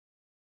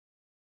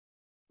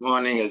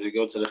Morning as we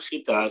go to the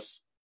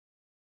Chitas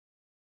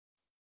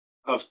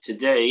of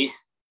today.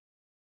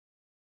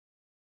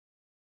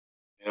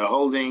 We are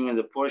holding in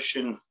the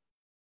portion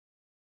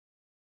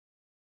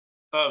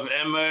of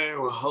Emor.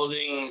 We're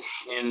holding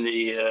in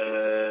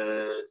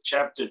the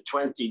chapter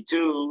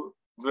 22,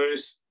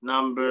 verse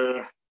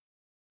number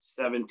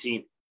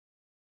 17.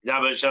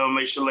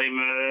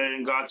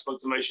 And God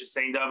spoke to Moshe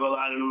saying,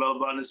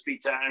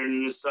 speak to Aaron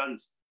and his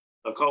sons,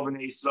 to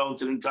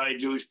the entire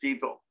Jewish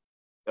people.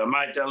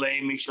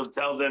 We shall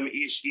tell them,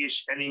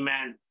 ish, any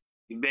man,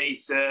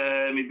 base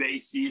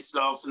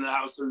Yisrael from the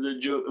house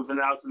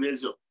of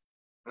Israel.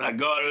 And I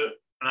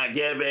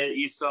gave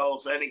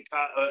Yisrael for any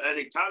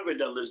convert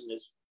that lives in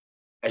Israel.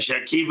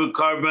 Ashakiva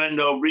carbon,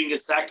 they'll bring a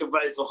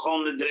sacrifice to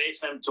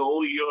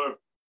all your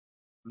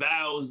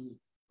vows,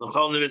 to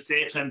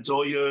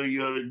all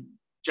your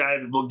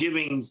charitable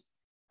givings.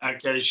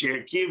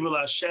 Ashakiva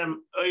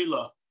Hashem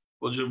Oila,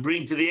 which will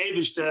bring to the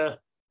Eibishter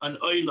an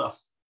Oila.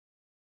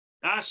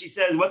 Now she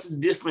says, what's the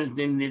difference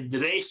in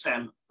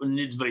Nidreichem and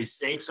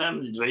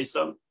Nidveisechem,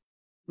 Nidveisam?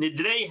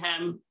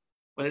 Nidreihem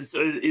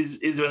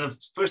is when a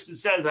person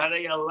says,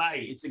 Harei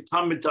Alai, it's a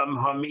kamitam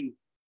hami.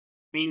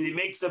 Means he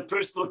makes a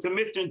personal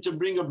commitment to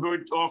bring a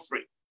burnt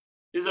offering.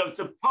 It's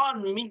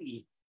upon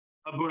me,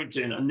 a burnt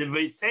offering. And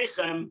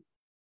Nidveisechem,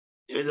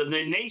 the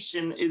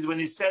donation, is when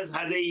he says,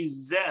 Harei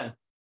Zeh.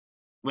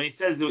 When he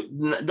says,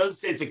 it doesn't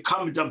say it's a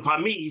kamitam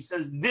upon me, he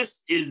says,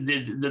 this is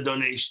the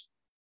donation.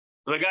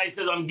 So the guy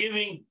says, I'm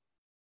giving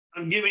a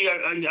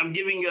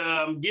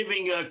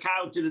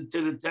cow to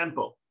the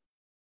temple.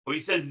 Or he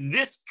says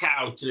this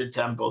cow to the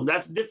temple.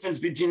 That's the difference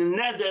between a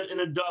neder and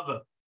a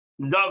dava.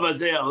 Dava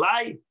is a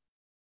lie,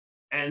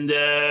 and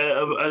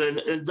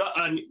the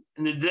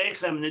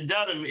dreichem, the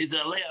darim is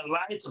a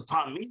lie. It's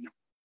upon me,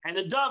 and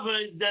the dava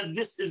is that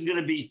this is going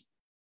to be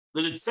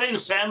the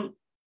tzeinchem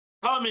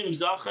kamim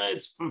zacha.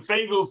 It's for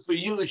favor for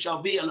you. It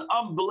shall be an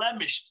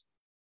unblemished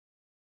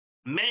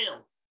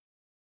male,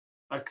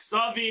 like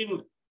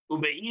ksavim.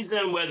 Whether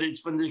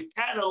it's from the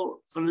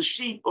cattle, from the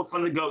sheep, or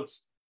from the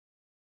goats.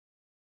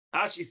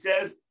 Now she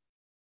says,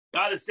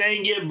 God is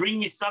saying here, bring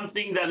me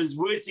something that is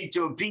worthy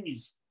to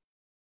appease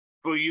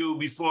for you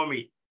before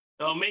me.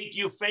 That'll make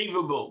you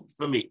favorable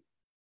for me.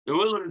 The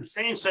word of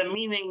saints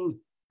meaning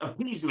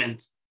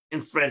appeasement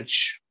in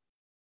French.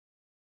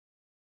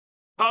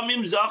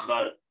 Kamim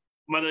zachar,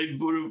 but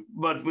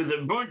with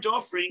a burnt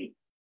offering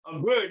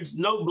of birds,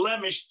 no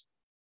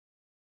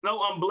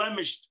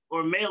unblemished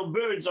or male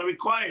birds are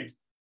required.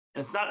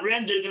 It's not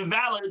rendered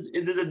invalid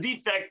if there's a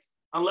defect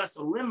unless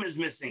a limb is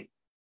missing.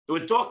 So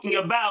we're talking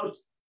about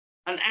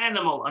an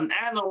animal. An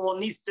animal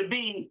needs to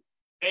be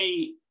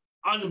a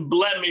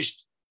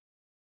unblemished,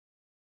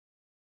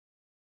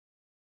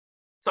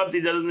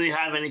 something that doesn't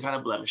have any kind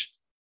of blemish.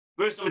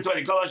 Verse number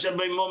 20, Kol Hashem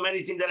more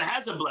anything that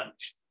has a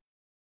blemish.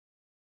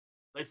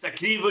 Like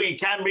sakriva, you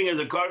can't bring as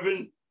a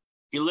carbon.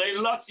 You lay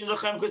lots in the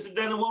because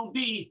then it won't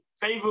be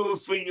favorable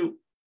for you.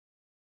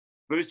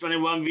 Verse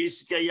 21,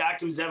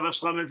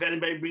 if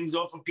anybody brings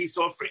off a peace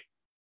offering,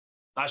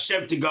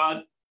 Hashem to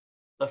God,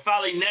 the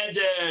Fali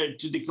Neder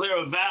to declare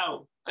a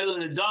vow,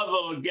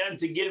 again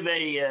to give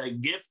a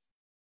gift,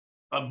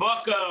 a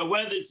baka,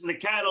 whether it's in the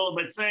cattle,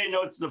 but saying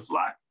no, it's in the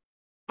flock.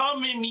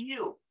 Come in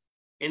you.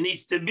 It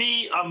needs to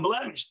be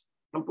unblemished,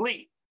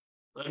 complete.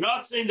 They're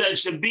not saying that it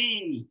should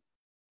be,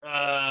 they're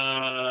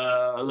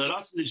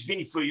not saying it should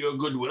be for your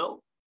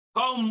goodwill.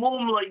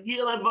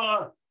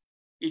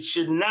 It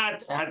should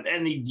not have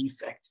any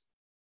defect.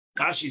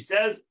 Kashi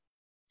says,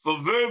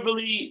 for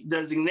verbally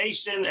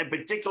designation, a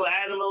particular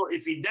animal,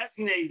 if he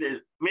designates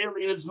it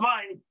merely in his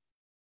mind,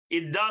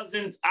 it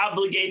doesn't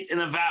obligate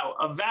in a vow.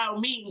 A vow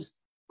means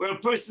where a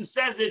person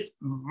says it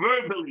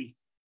verbally,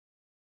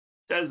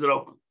 says it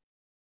open.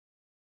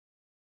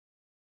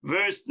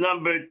 Verse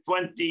number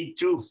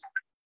 22.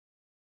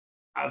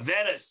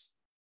 Averes,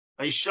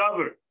 a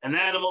shaver, an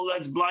animal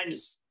that's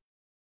blindness,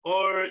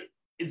 or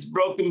it's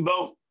broken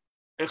bone.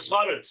 A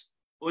charetz,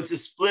 or it's a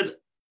split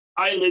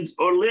eyelids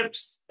or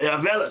lips, a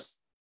avelas,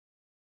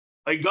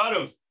 a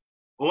garav,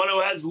 one who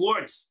has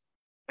warts,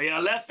 a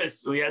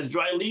alefes, who has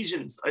dry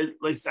lesions,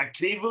 like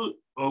sakrivu,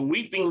 or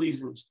weeping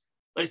lesions,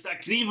 like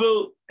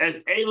sakrivu,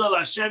 as Eila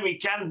Hashem, he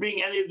can't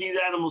bring any of these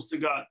animals to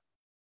God.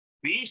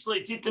 He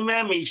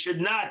should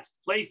not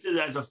place it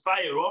as a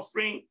fire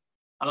offering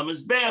on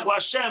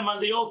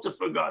the altar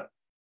for God.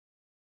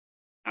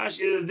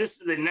 Actually,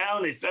 this is a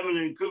noun, a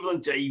feminine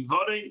equivalent to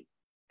ivorin.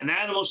 An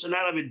animal should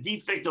not have a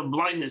defect of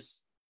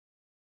blindness.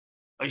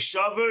 A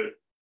shaver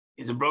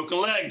is a broken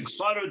leg.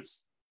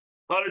 Charetz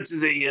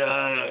is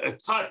a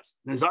cut.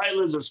 His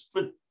eyelids are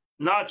split,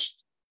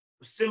 notched.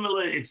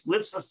 Similar, its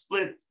lips are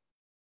split.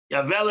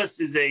 Yavelis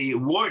is a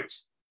wart.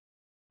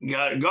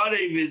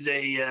 Garev is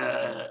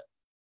a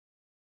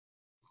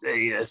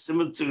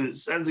similar to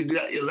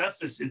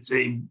Yalefis.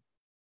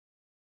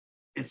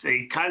 It's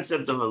a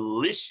concept of a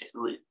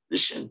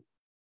lishin.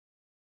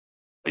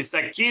 It's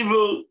like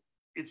kivu.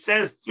 It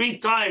says 3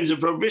 times, a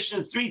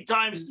prohibition 3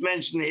 times is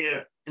mentioned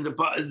here in the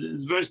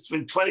verse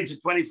 20 to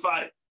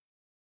 25.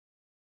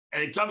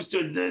 and it comes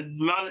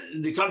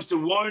to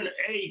warn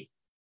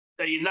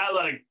that you're not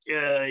allowed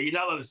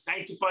to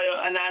sanctify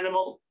an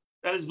animal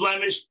that is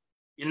blemished.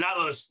 You're not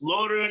allowed to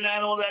slaughter an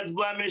animal that's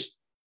blemished,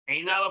 and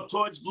you're not allowed to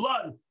pour its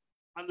blood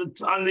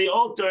on the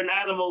altar an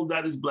animal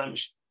that is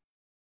blemished.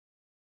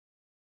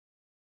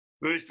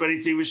 Verse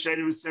 23,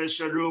 says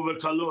sharuva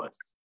kalut,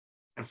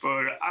 and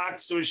for an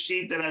ox or a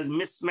sheep that has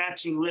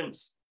mismatching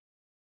limbs,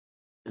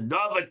 the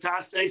dove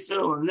tasesa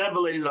will never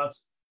lay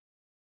nuts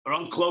or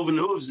uncloven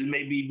hooves. It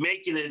may be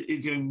making it.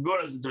 It can be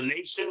brought as a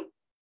donation,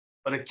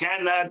 but it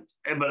cannot.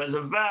 But as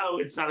a vow,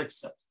 it's not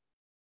accepted.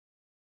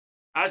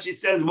 Ashi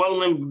says one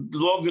limb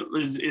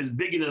is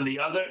bigger than the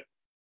other.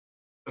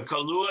 A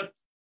kalut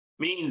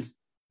means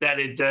that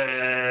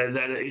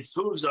its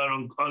hooves are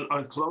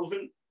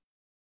uncloven.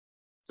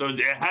 So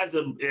it has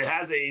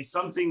a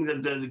something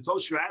that the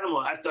kosher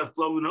animal has to have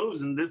cloven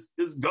hooves, and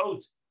this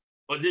goat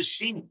or this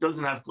sheep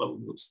doesn't have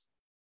cloven hooves.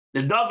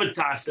 The davar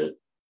tasa,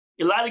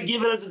 you're allowed to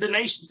give it as a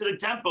donation to the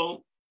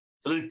temple,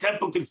 so the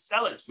temple can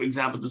sell it, for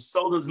example, to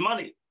sold as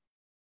money.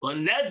 Well,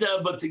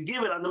 neder, but to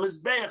give it on the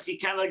mizbeach, he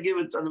cannot give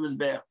it on the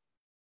mizbeach.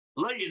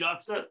 Lo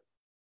yiratza,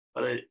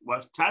 but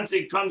what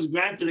comes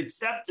granted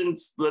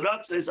acceptance,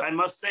 l'ratza is, I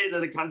must say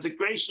that a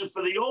consecration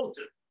for the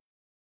altar.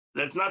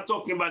 That's not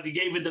talking about he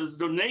gave it as a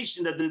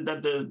donation that the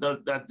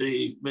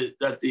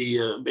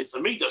Beis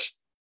Hamikdash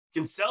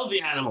can sell the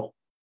animal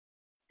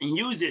and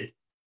use it,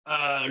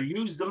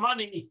 use the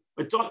money.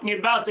 We're talking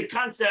about the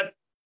concept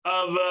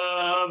of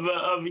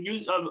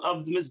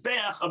the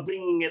mizbeach, of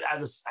bringing it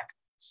as a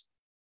sacrifice.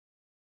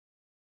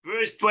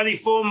 Verse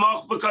 24: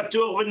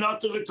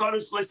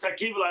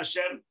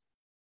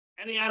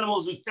 any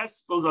animals whose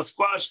testicles are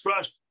squashed,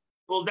 crushed,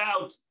 pulled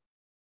out,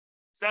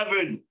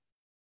 severed.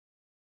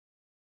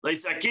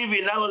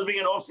 Leisakivi, now let's bring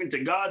an offering to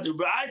God.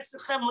 Neutering,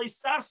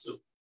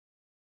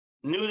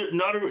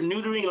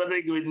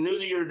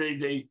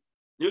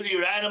 neuter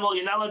your animal.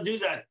 You're not allowed to do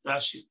that.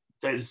 Rashi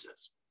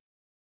says.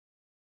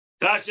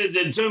 Rashi says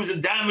in terms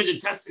of damage, the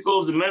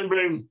testicles, the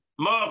membrane,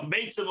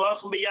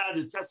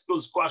 the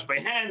testicles squashed by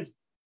hand.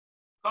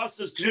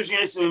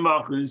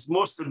 Is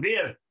more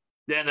severe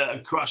than a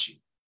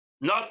crushing.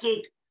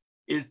 Natuk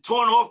is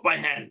torn off by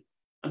hand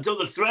until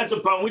the threads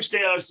upon which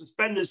they are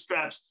suspended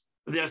straps,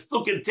 but they are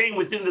still contained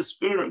within the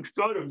scrotum.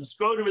 The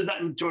scrotum is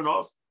not torn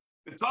off.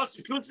 Because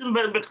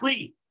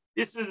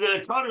this is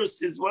a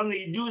clitoris is one that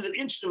you use in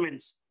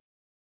instruments.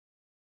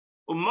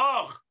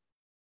 Umar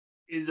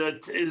is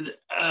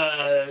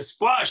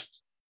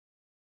squashed.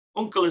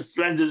 Uncle is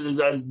rendered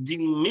as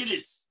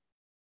dimiris,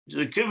 which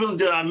is equivalent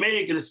to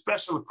Aramaic and a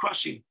special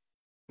crushing.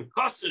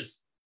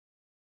 Because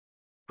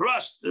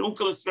crushed, the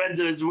uncle is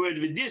rendered as the word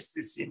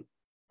vidistisim.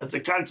 That's a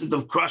concept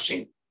of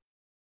crushing.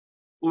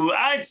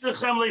 This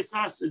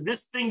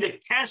thing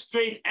that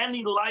castrate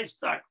any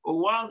livestock or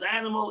wild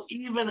animal,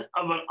 even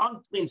of an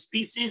unclean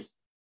species,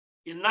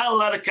 you're not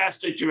allowed to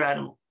castrate your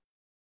animal.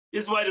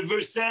 This is why the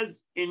verse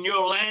says, in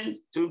your land,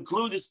 to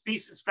include the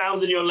species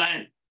found in your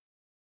land.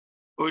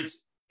 Or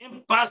it's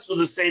impossible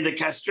to say that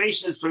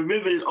castration is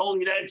prohibited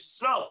only in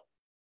Israel,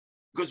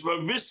 because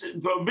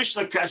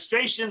prohibition of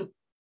castration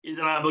is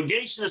an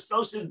obligation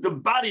associated with the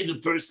body of the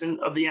person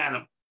of the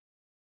animal.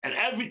 And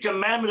every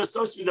commandment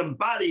associated with the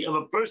body of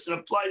a person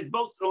applies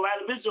both to the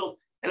land of Israel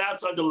and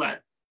outside the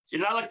land. So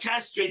you're not allowed to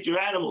castrate your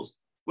animals,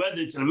 whether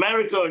it's in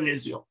America or in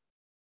Israel.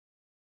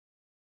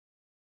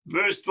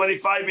 Verse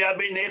 25, for the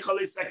hand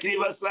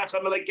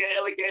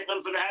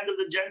of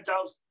the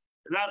Gentiles,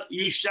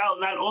 you shall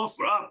not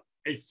offer up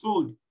a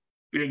food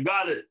for your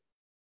God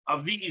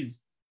of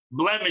these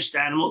blemished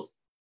animals,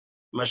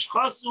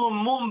 because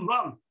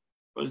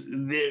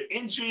their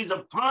injuries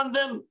upon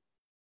them,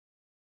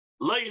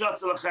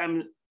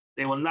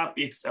 they will not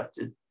be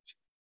accepted.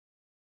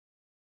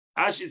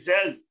 Ashi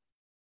says,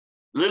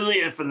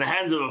 literally, from the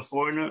hands of a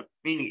foreigner,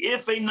 meaning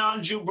if a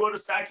non-Jew brought a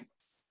sacrifice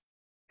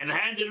and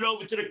handed it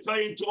over to the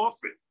Kohen to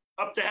offer it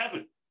up to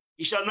heaven,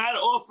 he shall not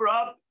offer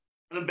up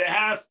on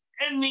behalf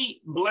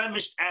any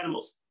blemished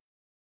animals.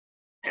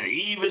 And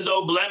even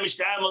though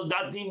blemished animals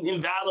not deemed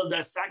invalid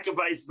as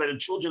sacrificed by the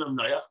children of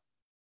Noach,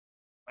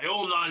 by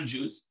all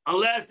non-Jews,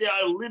 unless they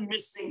are limb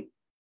missing,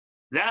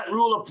 that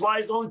rule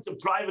applies only to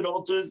private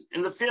altars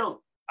in the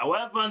field.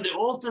 However, on the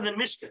altar in the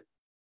Mishkan,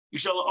 you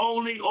shall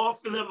only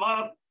offer them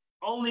up,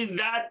 only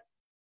that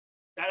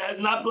has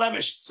not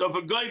blemished. So if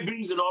a guy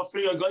brings an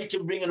offering, a guy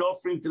can bring an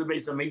offering to the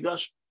Beis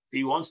Hamikdash if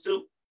he wants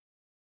to,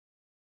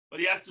 but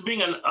he has to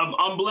bring an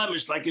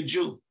unblemished, like a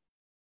Jew.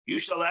 You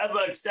shall ever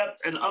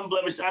accept an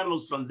unblemished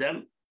animals from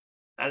them.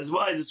 That is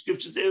why the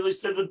scripture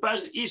says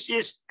that Ish,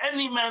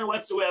 any man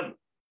whatsoever,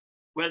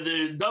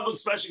 whether double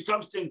expression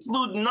comes to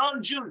include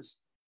non-Jews,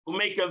 who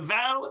make a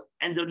vow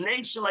and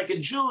donation like a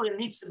Jew, it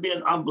needs to be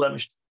an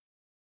unblemished.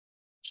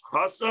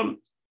 Chasam,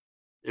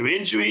 their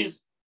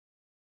injuries,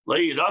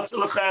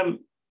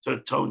 to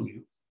atone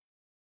you.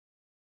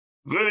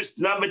 Verse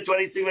number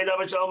 26,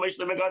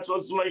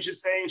 Moshe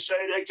saying,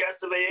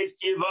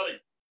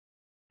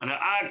 an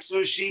ox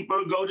or a sheep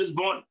or a goat is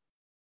born.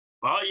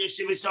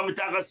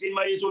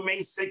 It will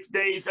remain 6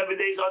 days, 7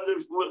 days under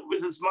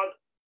with its mother.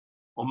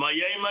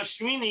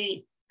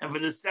 And for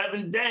the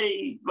seventh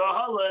day,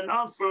 Vahala and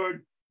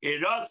onward,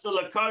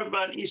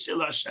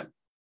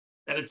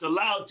 that it's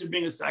allowed to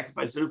bring a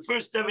sacrifice. So the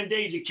first 7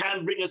 days, you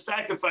can't bring a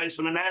sacrifice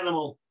from an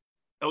animal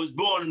that was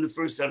born in the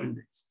first 7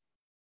 days.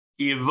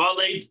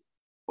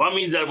 What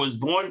means that it was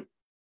born?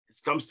 It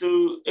comes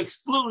to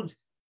exclude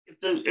if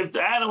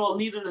the animal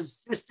needed a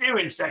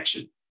cesarean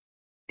section.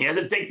 He has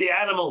to take the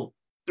animal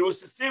through a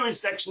cesarean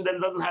section that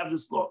doesn't have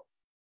this law.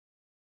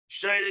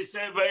 And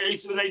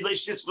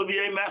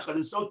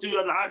so too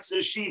on the ox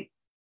or sheep,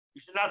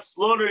 you should not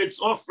slaughter its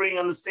offering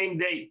on the same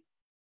day.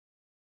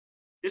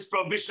 This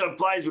prohibition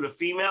applies with a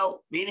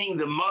female, meaning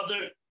the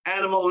mother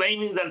animal,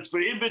 naming that it's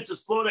prohibited to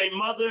slaughter a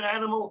mother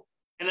animal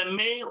and a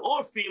male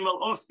or female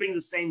offspring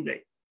the same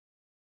day.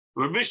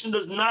 The prohibition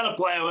does not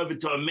apply, however,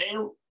 to a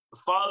male, the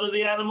father of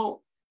the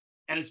animal,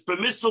 and it's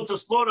permissible to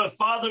slaughter a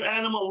father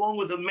animal along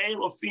with a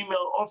male or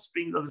female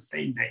offspring on the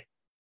same day.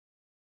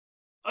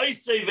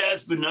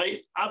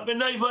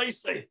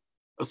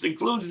 This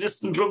includes this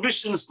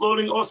prohibition of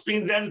slaughtering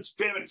offspring than its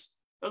parents.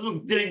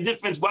 Doesn't make any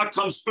difference what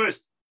comes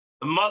first,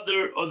 the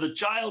mother or the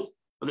child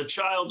or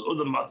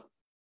the mother.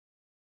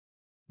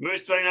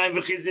 Verse 29,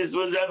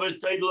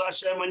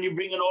 when you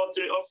bring an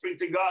offering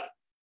to God,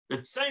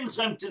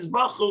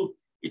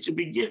 it should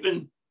be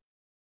given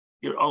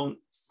your own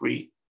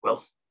free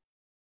will.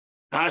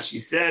 She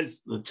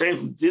says, from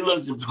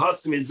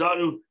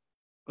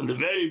the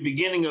very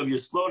beginning of your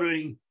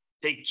slaughtering,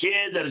 take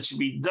care that it should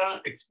be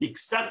done,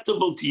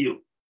 acceptable to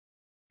you,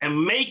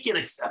 and make it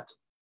acceptable.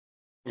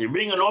 When you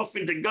bring an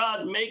offering to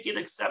God, make it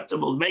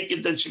acceptable. Make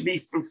it that it should be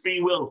for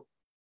free will.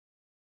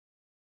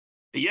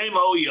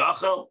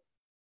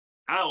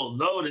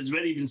 Although it has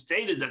already been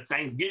stated that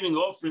Thanksgiving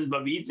offerings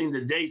by eating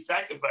the day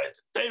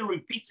sacrifice, Torah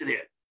repeats it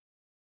here,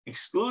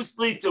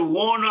 exclusively to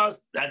warn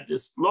us that the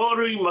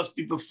slaughtering must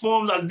be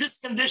performed on this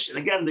condition.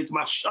 Again, the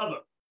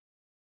machshava.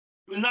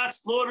 Do not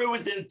slaughter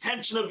with the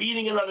intention of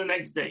eating it on the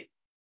next day.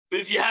 But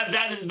if you have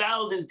that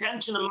invalid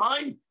intention in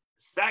mind,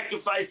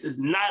 sacrifice is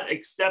not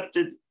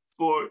accepted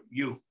for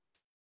you.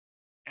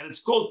 And it's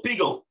called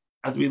pigul,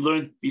 as we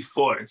learned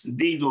before. It's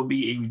indeed will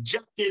be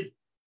rejected.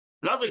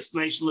 Another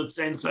explanation, let's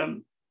say,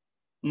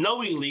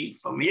 knowingly,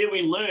 from here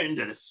we learned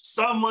that if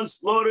someone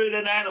slaughtered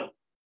an animal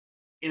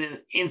in an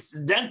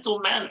incidental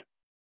manner,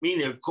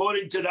 meaning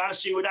according to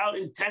Rashi, without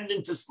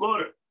intending to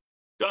slaughter,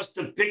 just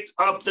to pick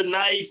up the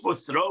knife or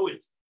throw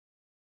it,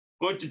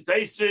 according to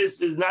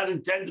Tosfos, is not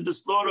intended to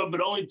slaughter, but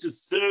only to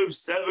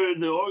sever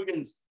the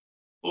organs,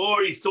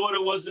 or he thought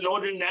it was an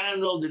ordinary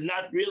animal, did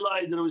not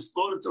realize that it was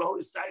slaughtered to the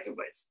holy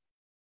sacrifice.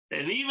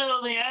 And even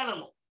though the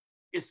animal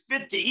is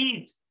fit to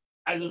eat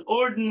as an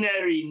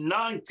ordinary,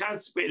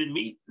 non-consecrated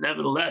meat,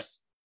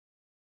 nevertheless,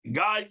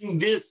 regarding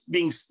this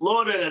being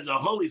slaughtered as a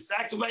holy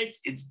sacrifice,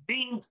 it's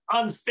deemed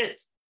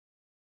unfit.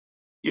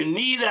 You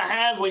need to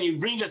have, when you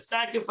bring a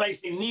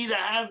sacrifice, you need to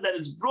have that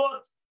it's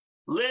brought,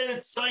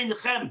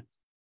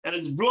 that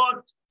is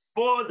brought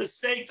for the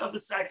sake of the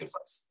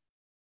sacrifice.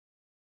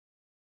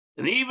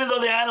 And even though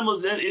the animal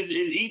is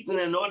eaten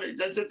in order, it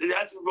has to be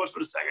brought for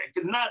the sacrifice.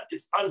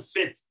 It's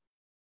unfit.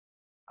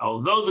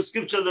 Although the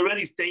scriptures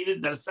already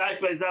stated that a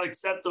sacrifice is not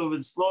acceptable if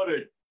it's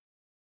slaughtered,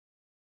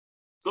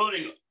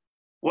 slaughtering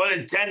one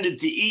intended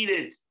to eat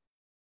it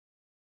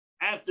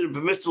after the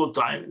permissible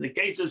time. In the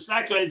case of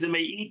sacrifice, they may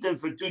eat them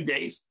for 2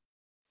 days.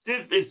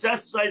 It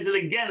specifies it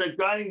again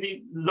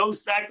regarding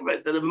those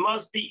sacrifices that it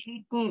must be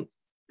eaten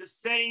the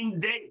same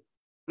day.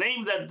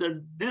 Name that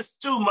this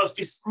too must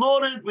be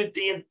slaughtered with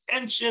the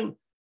intention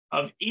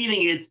of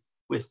eating it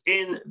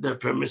within the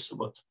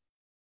permissible time.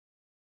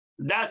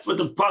 That's what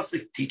the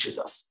pasuk teaches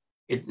us.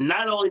 It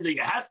not only that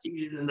you have to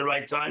eat it in the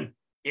right time,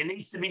 it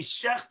needs to be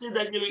shechted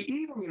that you're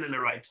eating it in the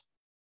right time.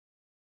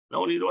 The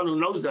only one who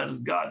knows that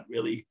is God,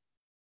 really.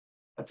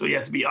 That's why you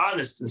have to be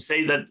honest and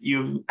say that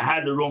you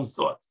had the wrong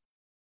thought.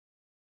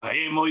 You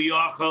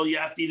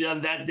have to eat it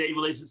on that day.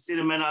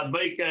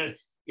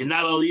 You're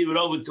not allowed to leave it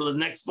over till the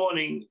next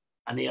morning.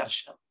 Ani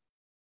Hashem.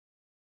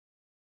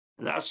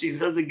 And Rashi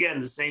says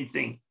again the same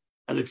thing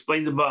as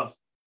explained above.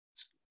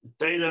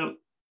 Torah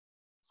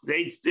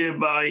dates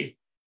thereby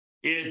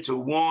here to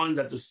warn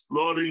that the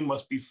slaughtering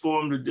must be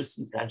formed with this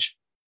intention.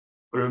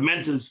 But it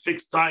meant this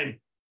fixed time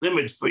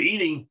limit for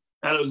eating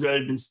that has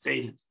already been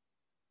stated.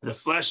 The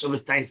flesh of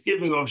his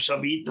Thanksgiving of shall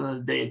be eaten on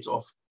the day it's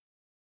offered.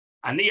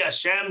 Ani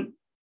Hashem,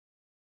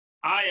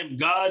 I am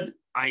God.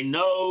 I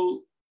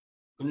know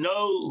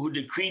who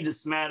decreed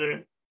this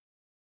matter,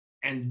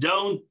 and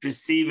don't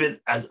perceive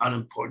it as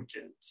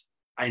unimportant.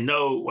 I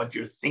know what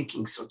you're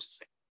thinking, so to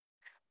say.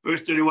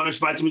 Verse 31 of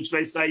Shemot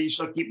Mitzvah, you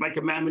shall keep my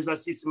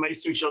commandments,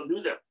 you shall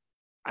do them.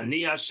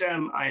 Ani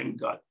Hashem, I am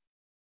God.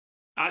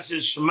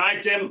 Ashes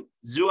Shemaitem,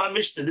 Zu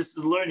HaMishnah, this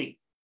is learning.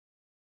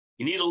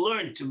 You need to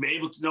learn to be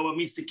able to know what it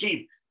means to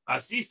keep.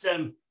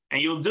 Asisem,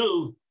 and you'll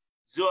do.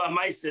 Zu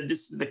HaMaaseh,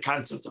 this is the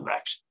concept of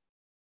action.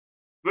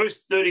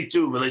 Verse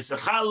 32,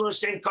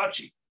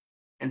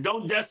 and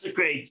don't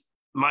desecrate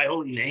my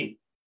holy name.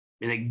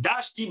 And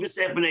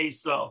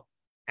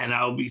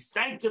I will be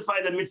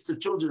sanctified amidst the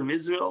children of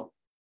Israel.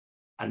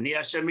 Ani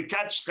Hashem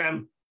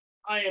mikatchem.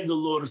 I am the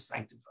Lord who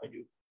sanctified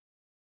you.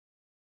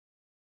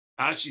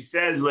 Now she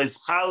says,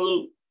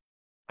 Leischalu,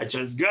 I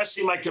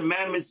transgressing my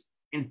commandments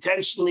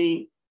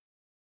intentionally.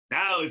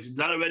 Now, if it's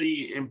not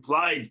already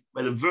implied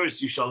by the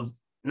verse, you shall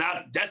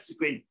not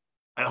desecrate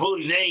my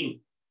holy name,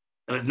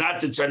 and it's not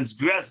to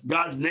transgress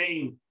God's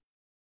name,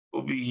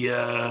 will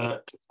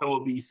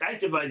be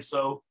sanctified.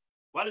 So,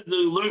 what is the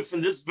learn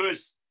from this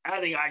verse?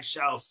 Adding, I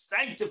shall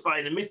sanctify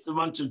in the midst of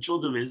unto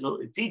children of Israel.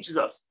 It teaches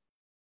us,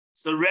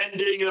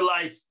 surrender your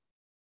life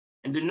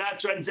and do not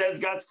transgress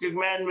God's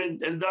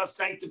commandment and thus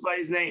sanctify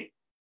his name.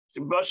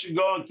 Should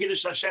go on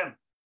Kiddush Hashem.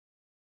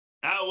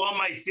 Now, one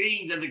might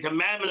think that the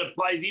commandment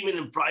applies even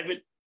in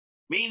private,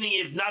 meaning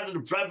if not in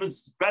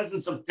the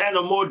presence of 10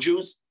 or more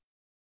Jews.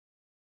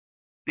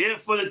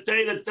 Therefore, the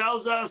Torah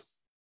tells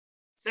us,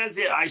 says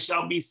here, I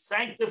shall be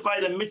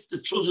sanctified amidst the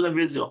children of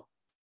Israel.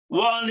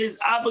 One is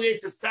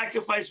obligated to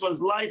sacrifice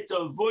one's life to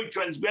avoid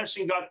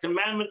transgressing God's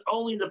commandment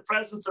only in the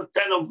presence of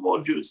 10 or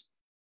more Jews.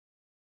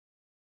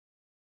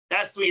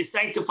 That's where you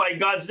sanctify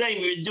God's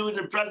name. You do it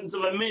in the presence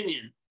of a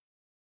minion.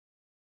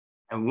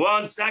 And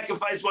one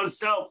sacrifice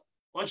oneself.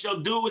 One shall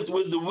do it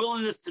with the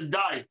willingness to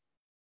die.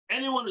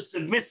 Anyone who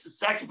submits to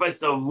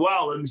sacrifice of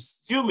well, and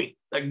assuming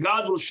that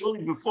God will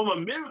surely perform a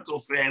miracle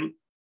for him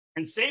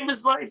and save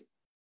his life.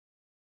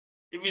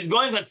 If he's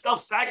going on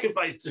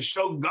self-sacrifice to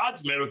show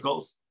God's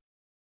miracles,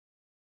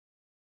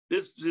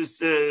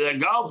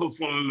 God will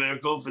perform a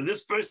miracle. For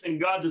this person,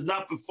 God does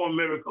not perform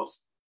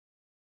miracles.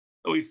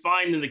 So we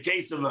find in the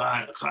case of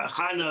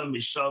Hananiah,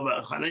 Mishael,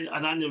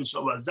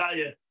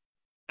 Azariah,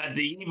 that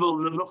the evil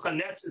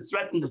Nebuchadnezzar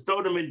threatened to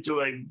throw them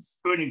into a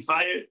burning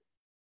fire.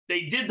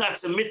 They did not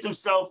submit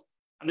themselves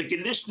on the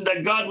condition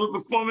that God would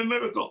perform a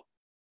miracle.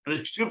 And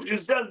the scripture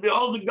says,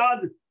 behold, the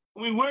God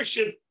whom we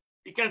worship,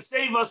 he can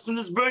save us from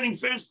this burning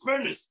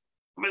furnace,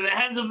 from the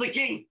hands of the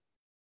king.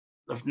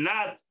 If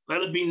not,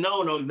 let it be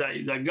known, O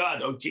that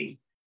God, O king,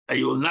 that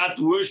you will not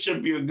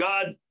worship your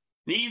God,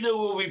 neither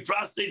will we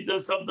prostrate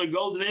ourselves to the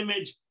golden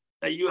image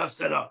that you have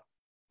set up.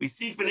 We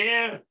see from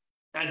here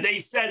that they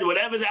said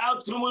whatever the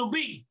outcome will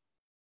be,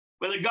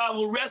 whether God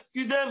will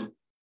rescue them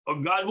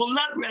or God will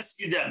not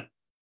rescue them,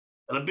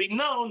 let it be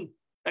known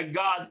that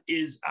God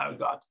is our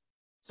God.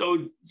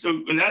 So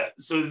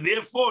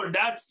therefore,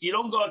 that's, you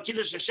don't go on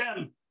Kiddush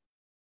Hashem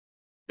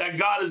that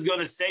God is going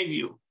to save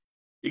you.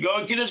 You go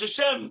on Kiddush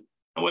Hashem,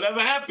 and whatever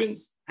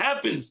happens,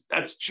 happens.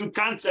 That's the true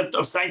concept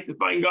of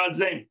sanctifying God's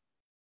name.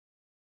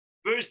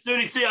 Verse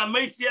 33, I am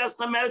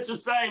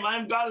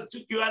God that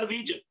took you out of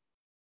Egypt.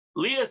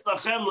 Lias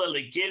lachem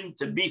lelikim,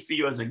 to be for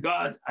you as a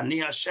God. Ani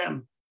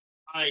Hashem,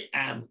 I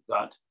am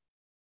God.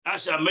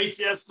 Asher I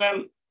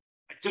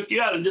took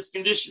you out in this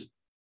condition.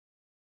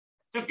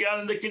 I took you out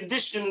in the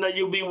condition that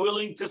you'll be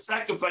willing to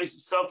sacrifice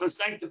yourself and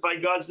sanctify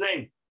God's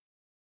name.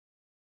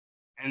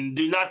 And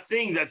do not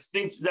think that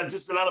this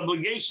is an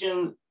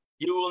obligation.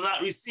 You will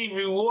not receive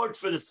reward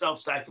for the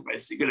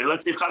self-sacrifice.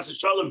 Let's say Chas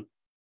Shalom,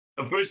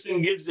 a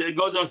person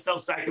goes on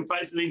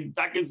self-sacrifice and he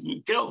is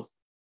killed.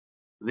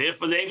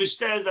 Therefore, the Abish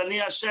says, Ani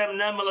Hashem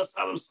ne'emel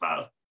asalam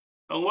schar.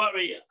 Don't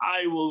worry,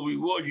 I will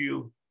reward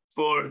you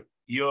for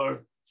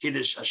your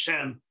Kiddush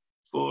Hashem,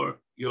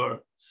 for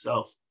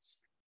yourself.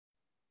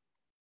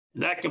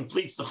 And that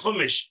completes the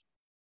Chumash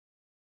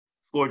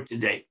for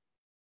today.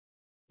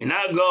 We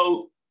now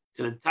go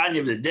to the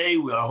Tanya of the day.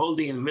 We are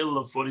holding in the middle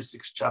of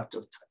 46th chapter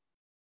of Tanya.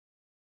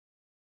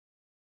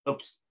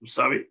 Oops, I'm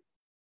sorry.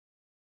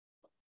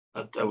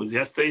 That was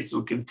yesterday, so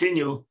we'll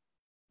continue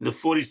in the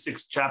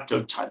 46th chapter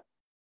of Tanya.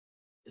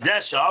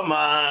 This is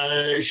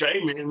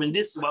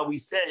what we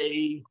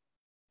say.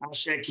 When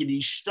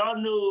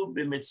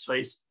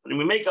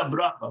we make a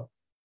bracha,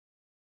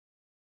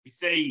 we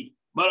say,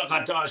 Baruch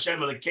atah Hashem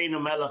Elokeinu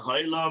melech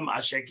haolam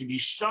asher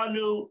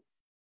kiddushanu,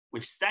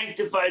 which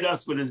sanctified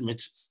us with his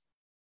mitzvahs.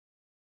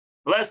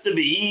 Blessed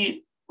be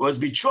he who has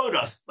betrothed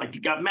us, like he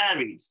got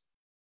married.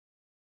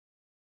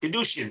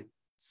 Kiddushin,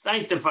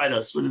 sanctified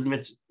us with his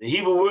mitzvahs. The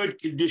Hebrew word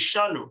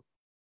kiddushanu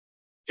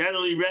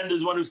generally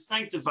renders one who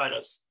sanctified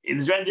us. It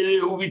is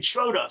rendered who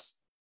betrothed us.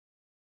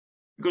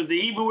 Because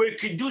the Hebrew word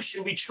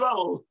kiddushin,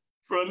 betrothal,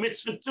 for a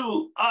mitzvah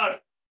too,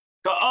 are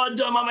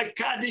ka'adam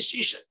amakadesh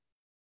isha.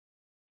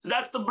 So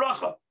that's the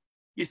bracha.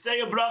 You say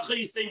a bracha,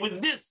 you say,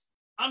 with this,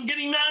 I'm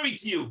getting married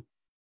to you.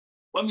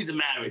 What means a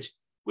marriage?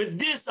 With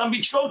this, I'm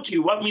betrothed to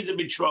you. What means a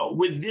betrothal?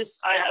 With this,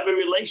 I have a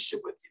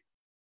relationship with you.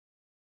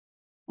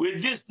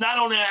 With this, not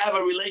only I have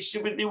a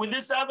relationship with you, with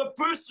this, I have a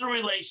personal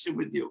relationship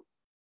with you.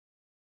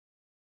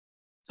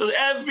 So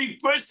every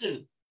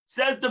person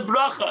says the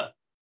bracha,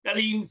 that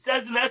he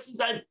says, in essence,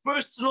 I have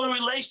personal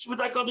relationship with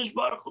HaKadosh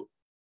Baruch Hu.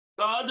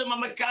 Ka'adam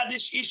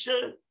amakadesh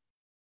isha,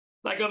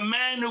 like a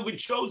man who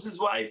betroths his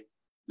wife,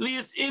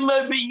 lias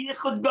ima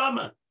beyichud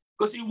gama,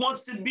 because he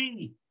wants to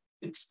be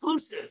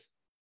exclusive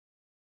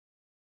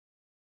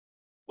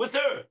with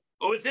her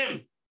or with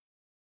him.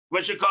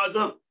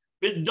 Veshakaza,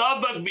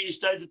 b'dabak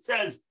b'ishta, as it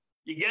says,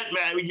 you get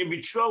married, you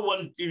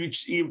betroth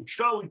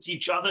to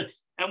each other,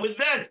 and with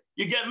that,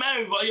 you get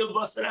married,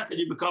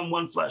 you become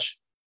one flesh.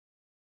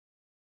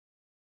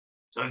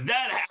 So if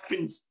that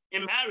happens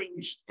in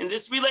marriage, in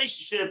this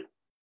relationship,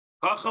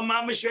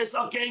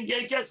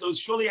 so it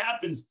surely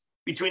happens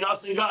between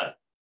us and God.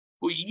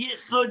 You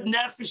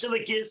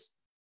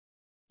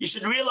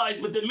should realize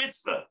with the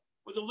mitzvah,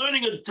 with the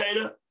learning of the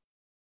Torah,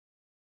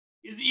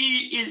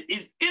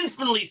 is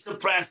infinitely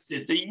suppressed.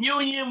 The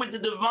union with the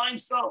divine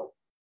soul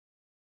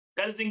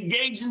that is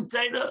engaged in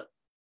Torah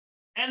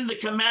and the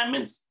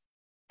commandments,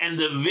 and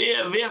the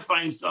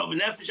verifying soul, my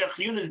nefesh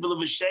achiyun is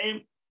below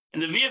shame,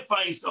 and the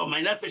verifying soul,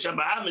 my nefesh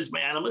abaham is my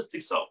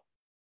animalistic soul,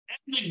 and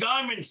the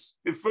garments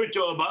referred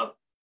to above,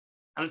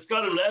 and it's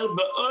got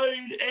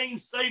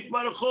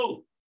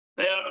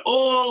they are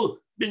all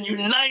been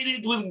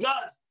united with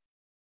God,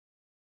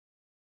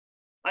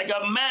 like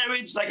a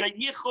marriage, like a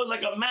yichud,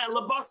 like a man,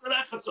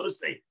 so to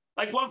say,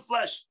 like one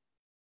flesh.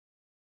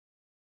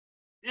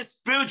 This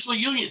spiritual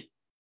union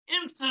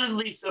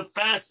infinitely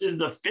surpasses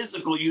the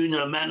physical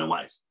union of man and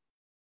wife.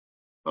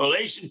 In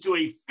relation to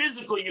a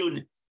physical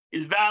union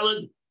is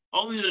valid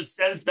only in the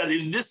sense that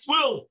in this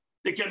world,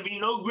 there can be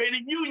no greater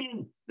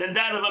union than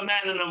that of a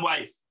man and a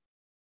wife.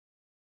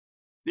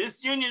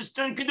 This union is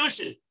turned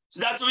Kedushin. So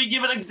that's why we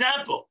give an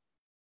example.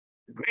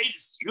 The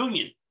greatest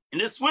union in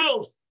this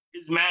world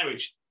is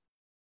marriage.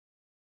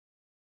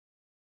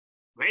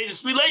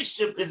 Greatest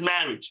relationship is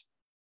marriage.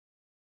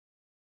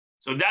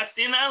 So that's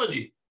the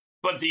analogy.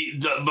 But the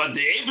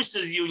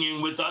Eibishter's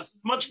union with us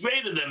is much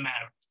greater than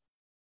marriage.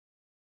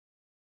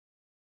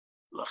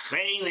 Therefore,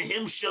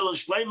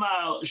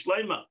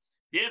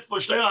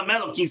 Shlomo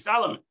HaMelech, King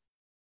Solomon,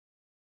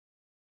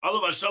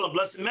 Allah Shalom,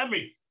 blessed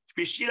memory,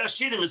 Shir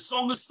HaShirim, his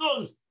Song of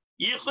Songs,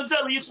 the whole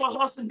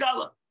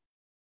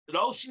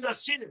Shir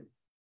HaShirim,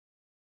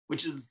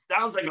 which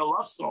sounds like a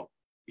love song,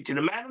 between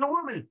a man and a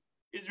woman,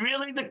 is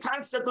really the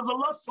concept of the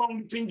love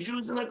song between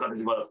Jews and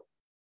HaKadosh Baruch Hu.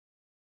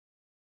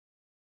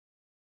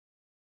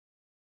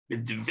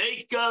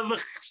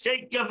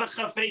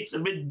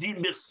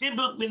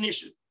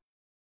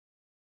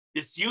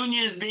 This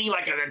union is being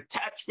like an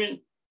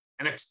attachment,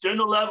 an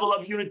external level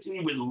of unity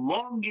with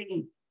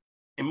longing,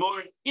 a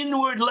more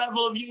inward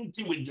level of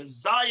unity with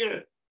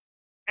desire,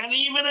 and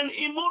even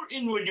a more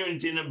inward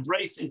unity, an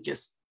embrace and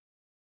kiss.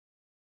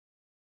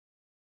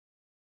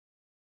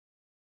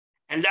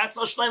 And that's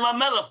what Shlomo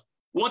HaMelech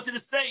wanted to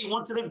say. He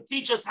wanted to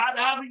teach us how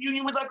to have a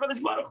union with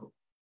HaKadosh Baruch Hu.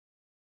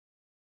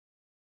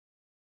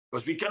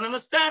 Because we can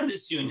understand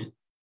this union.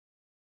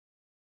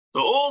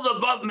 So all the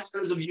above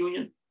matters of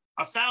union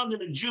are found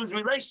in a Jew's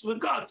relationship with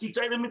God through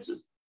Torah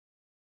mitzvahs.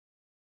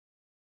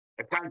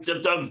 The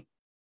concept of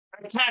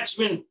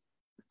attachment,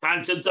 the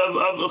concept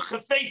of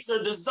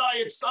chafetza,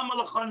 desire,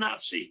 tzama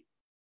nafshi.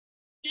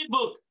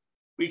 Book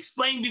we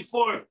explained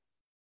before.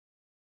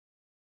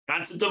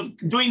 Concept of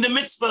doing the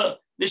mitzvah,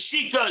 the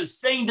shika,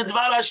 saying the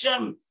dvar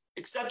Hashem,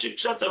 etc.,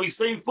 etc. We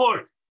explained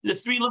before the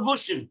three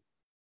levushim,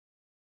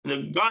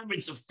 the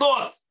garments of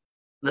thought,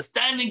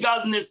 understanding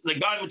godliness, the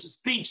garments of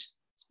speech,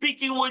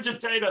 speaking words of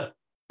Torah,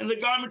 and the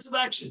garments of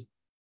action.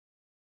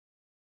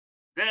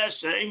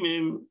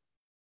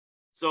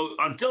 So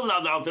until now,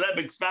 the Alter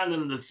Rebbe expanded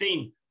on the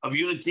theme of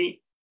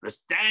unity,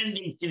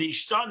 understanding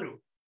Kiddishanu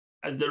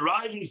as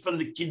deriving from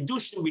the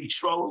Kiddushin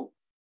betrothal.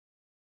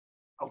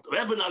 Alter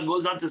Rebbe now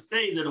goes on to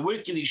say that the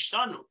word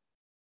Kiddishanu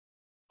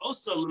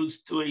also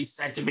alludes to a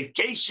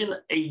sanctification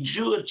a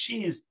Jew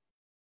achieves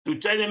through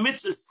Torah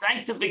mitzvah,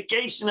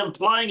 sanctification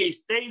implying a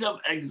state of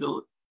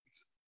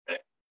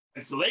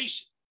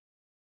exhalation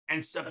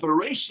and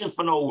separation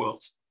from all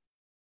worlds.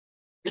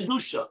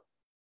 Kedusha,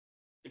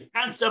 the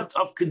concept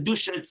of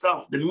Kedusha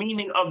itself, the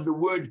meaning of the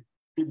word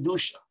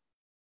Kedusha.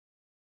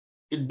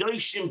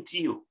 Kedoshim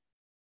tiyu,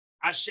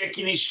 Asher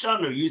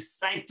Kidishanu, you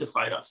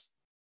sanctified us.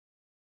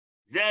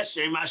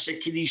 Zeshem Asher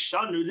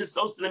Kidishanu, this is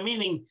also the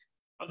meaning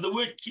of the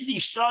word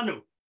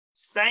Kidishanu,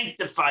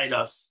 sanctified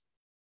us.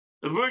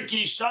 The word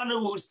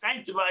Kidishanu, who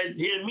sanctifies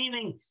here,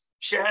 meaning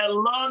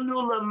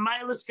Shehelanu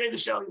l'maylas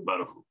kedosh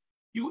baruch hu.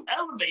 You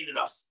elevated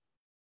us.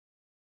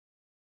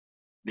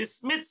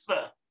 This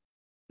mitzvah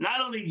not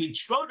only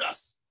betrothed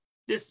us,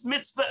 this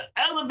mitzvah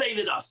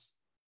elevated us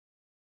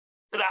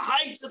to the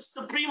heights of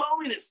supreme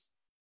holiness.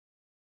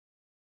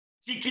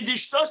 Which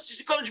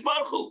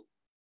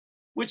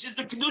is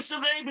the Kedusha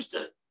of the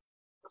Eibishter,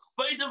 the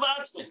Chvayt of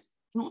Atzmit.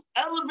 You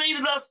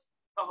elevated us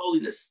to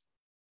holiness.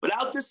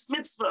 Without this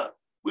mitzvah,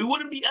 we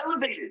wouldn't be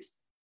elevated.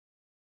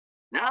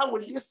 Now,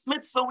 with this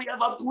mitzvah, we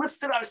have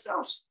uplifted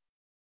ourselves.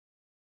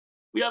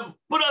 We have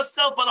put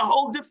ourselves on a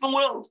whole different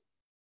world.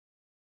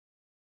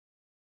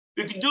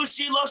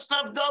 Kedushi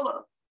Loshna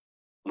Avdallah.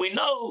 We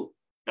know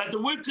that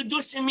the word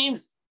Kedusha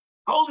means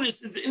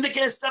holiness, is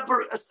indicates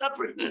a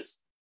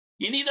separateness.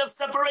 You need a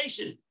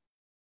separation.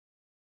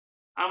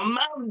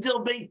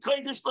 Hamavdil bein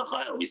kodesh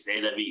l'chayil. We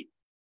say that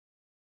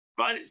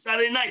Friday,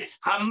 Saturday night.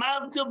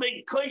 Hamavdil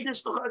bein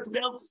kodesh l'chayil, to be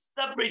able to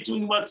separate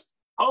between what's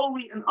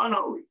holy and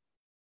unholy.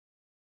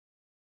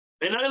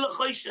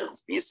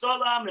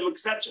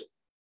 Etc.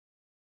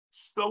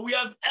 So we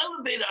have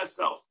elevated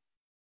ourselves.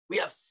 We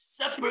have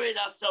separated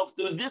ourselves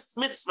through this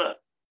mitzvah.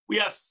 We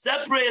have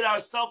separated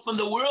ourselves from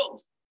the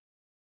world.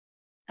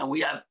 and we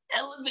have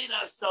elevated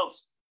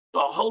ourselves to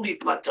a holy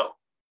plateau.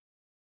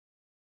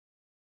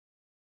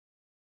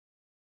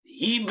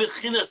 He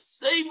bechina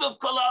save of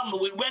kalam.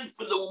 We went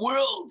for the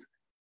world,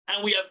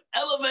 and we have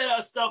elevated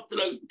ourselves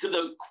to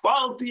the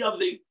quality of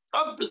the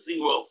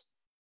encompassing world.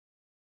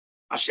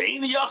 Which is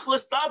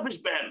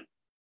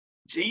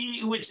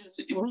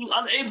being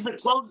unable to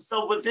close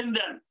itself within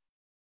them.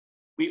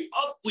 We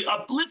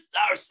uplift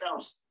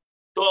ourselves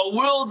to a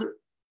world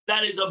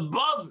that is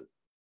above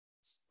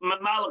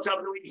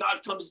Malachim, the way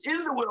God comes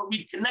in the world.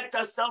 We connect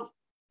ourselves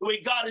the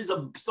way God is,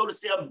 so to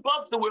say,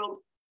 above the world,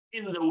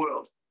 in the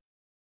world.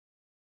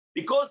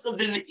 Because of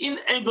the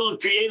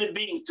inable created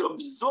beings to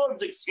absorb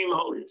the extreme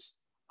holiness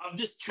of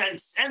this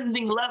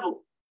transcending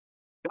level,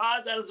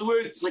 God, at His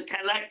word,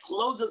 cannot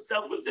close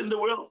itself within the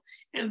world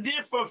and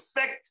therefore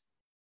affect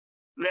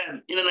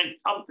them in an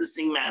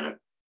encompassing manner.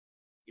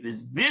 It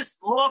is this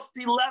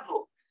lofty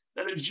level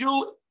that a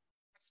Jew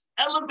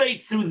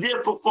elevates through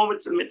their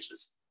performance of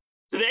mitzvahs.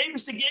 So the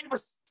Eibishter gave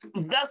us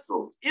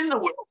vessels in the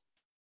world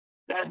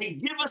that He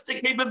give us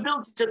the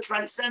capability to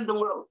transcend the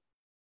world.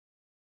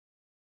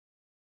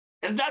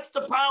 And that's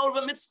the power of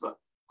a mitzvah,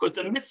 because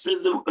the mitzvah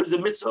is the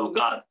mitzvah of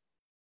God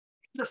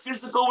in the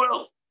physical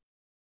world.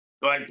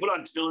 So I put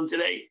on tefillin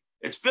today.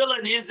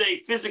 Tefillin is a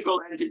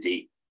physical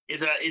entity.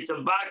 It's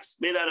a box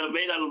made out of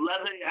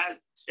leather. It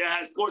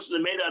has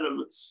portions made out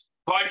of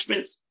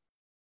parchments.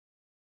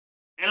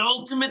 And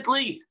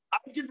ultimately,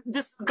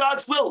 this is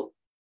God's will.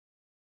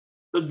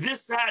 So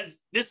this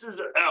is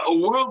a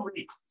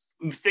worldly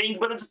thing,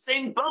 but at the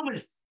same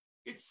moment,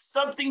 it's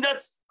something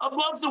that's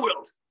above the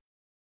world.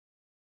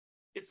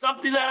 It's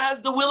something that has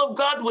the will of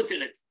God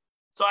within it.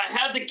 So I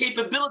have the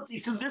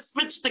capability through this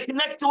mitzvah to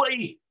connect to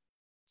a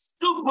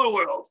super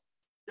world,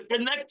 to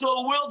connect to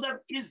a world that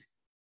is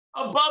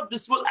above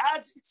this world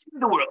as it's in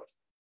the world.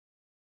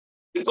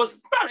 Because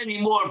it's not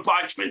anymore a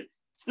parchment.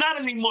 It's not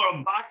anymore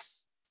a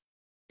box.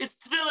 It's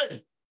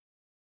tefillin.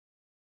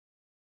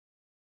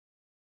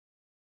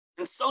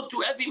 And so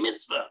to every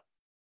mitzvah.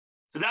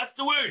 So that's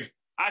the word.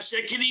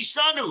 Asher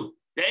Kedishanu.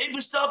 The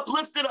Eibishter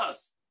uplifted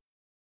us.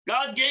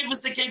 God gave us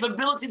the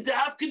capability to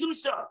have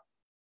Kedusha.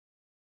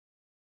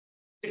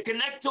 To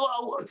connect to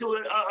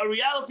a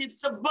reality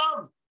that's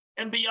above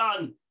and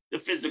beyond the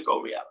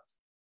physical reality.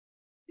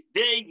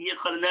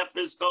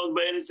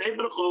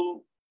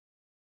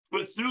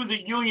 For through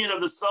the union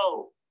of the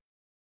soul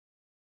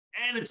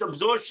and its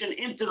absorption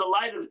into the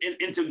light of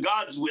into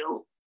God's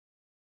will.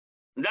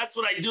 And that's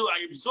what I do.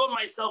 I absorb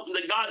myself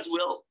into God's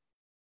will.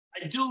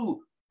 I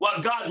do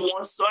what God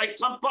wants, so I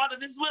become part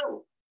of His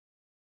will.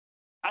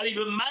 And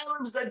even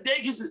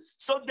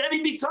so then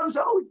He becomes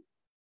holy.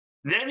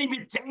 Then He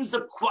retains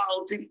the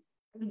quality,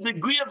 the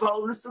degree of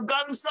holiness of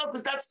God Himself,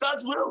 because that's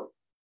God's will.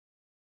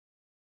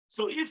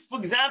 So if, for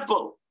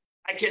example,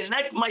 I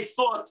connect my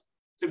thought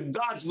to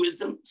God's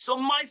wisdom, so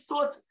my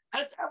thought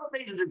has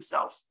elevated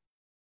itself.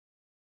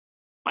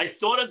 My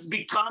thought has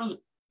become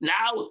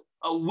now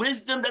a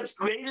wisdom that's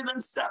greater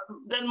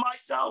than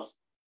myself,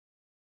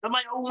 than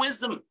my own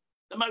wisdom,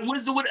 that my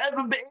wisdom would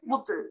ever be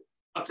able to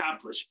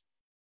accomplish.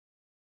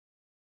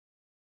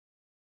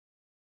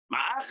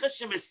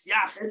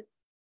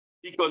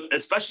 Because,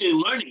 especially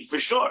learning, for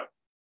sure,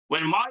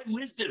 when my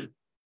wisdom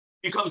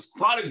becomes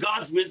part of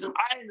God's wisdom,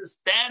 I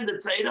understand the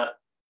Torah,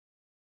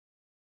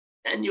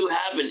 and you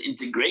have an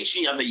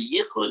integration, you have a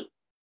yichud,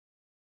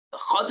 a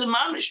chadam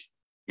mamish.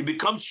 It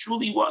becomes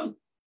truly one.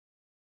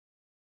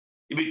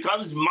 It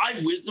becomes my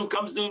wisdom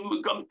becomes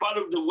part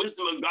of the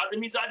wisdom of God. That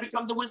means I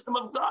become the wisdom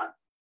of God.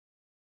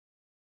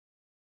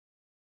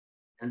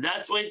 And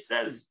that's what it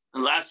says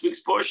in last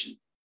week's portion.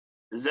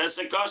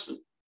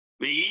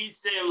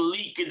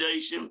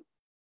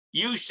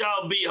 You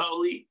shall be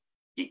holy,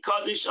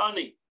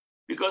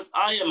 because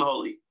I am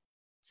holy.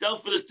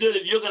 Self-understood,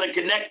 if you're going to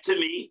connect to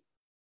me,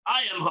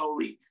 I am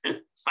holy.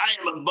 I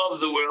am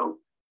above the world.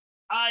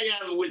 I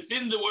am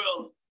within the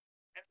world.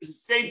 At the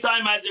same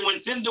time as I'm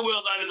within the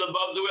world, I'm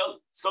above the world.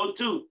 So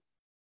too,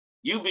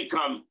 you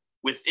become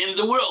within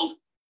the world,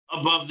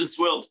 above this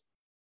world.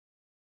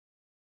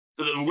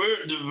 So the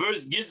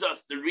verse gives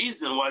us the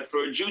reason why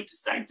for a Jew to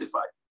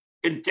sanctify,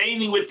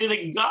 containing within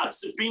a God's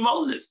supreme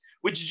holiness,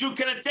 which a Jew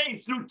can attain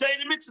through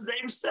Torah mitzvahs. The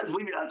Eibishter says,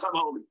 we need to come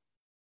holy.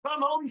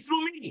 Come holy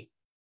through me.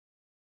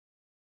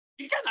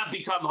 You cannot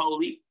become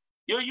holy.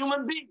 You're a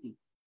human being.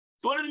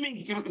 So what does it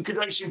mean,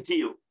 Kedashim to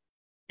you?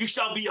 You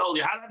shall be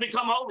holy. How do I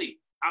become holy?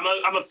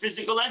 I'm a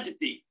physical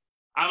entity.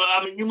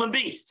 I'm a human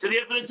being. So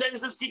therefore the Torah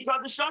says, Ki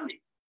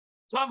Kadashani.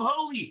 So I'm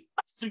holy,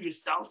 not through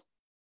yourself.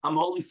 I'm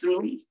holy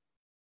through me.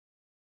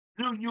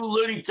 Through you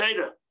learning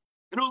Torah.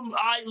 Through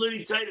I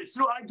learning Torah.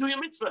 Through I doing a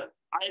mitzvah.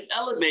 I have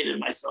elevated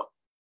myself.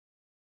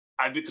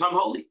 I've become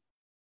holy.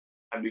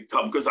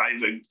 Because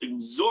I've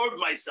absorbed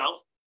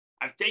myself.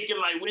 I've taken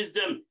my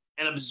wisdom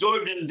and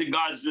absorbed it into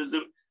God's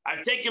wisdom.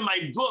 I've taken my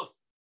guf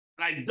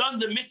and I've done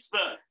the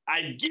mitzvah.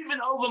 I've given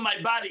over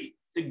my body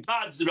to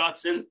God's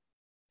ratzon,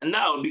 and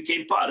now it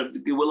became part of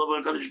the will of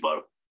HaKadosh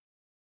Baruch.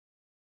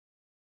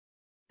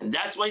 And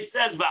that's why it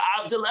says,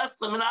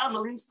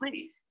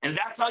 and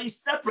that's how you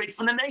separate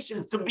from the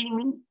nation, to be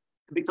me,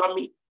 to become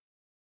me.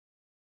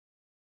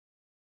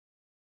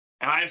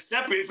 And I have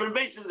separated from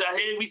nations.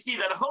 Here we see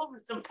that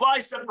holiness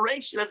implies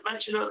separation, as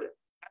mentioned earlier.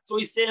 That's what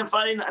we say on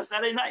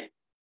Saturday night.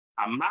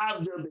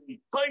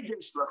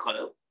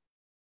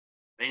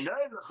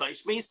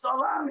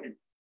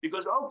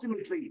 Because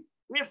ultimately,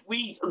 if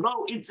we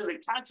go into the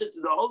concept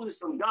of the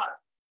holiness of God,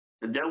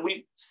 then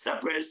we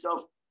separate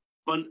ourselves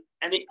from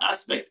any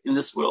aspect in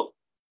this world.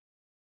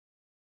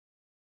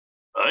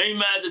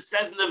 As it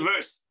says in the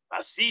verse,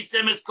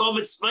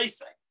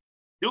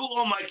 do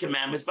all my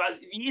commandments,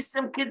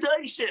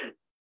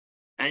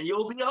 and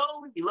you'll be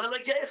holy.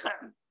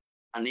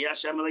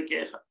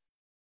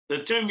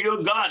 The term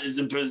your God is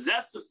in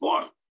possessive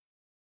form.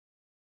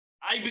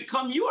 I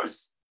become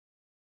yours.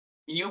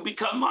 You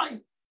become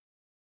mine.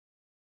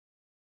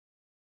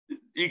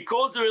 He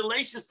calls a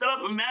relation set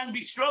up, a man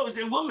betroths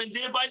a woman,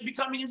 thereby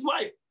becoming his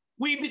wife.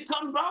 We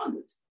become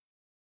bonded.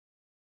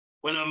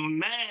 When a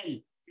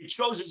man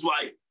betroths his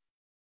wife,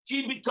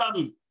 she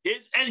becomes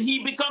his and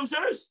he becomes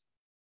hers.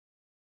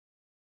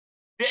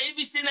 The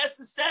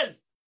Eibishter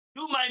says,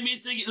 "Do my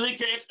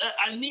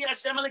ani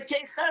Hashem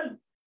Elokeichem."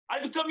 I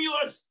become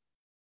yours.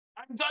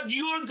 I'm God,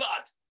 your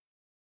God.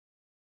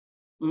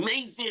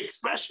 Amazing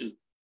expression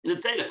in the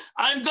Torah.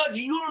 I'm God,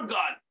 your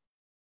God.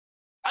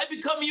 I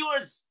become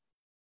yours.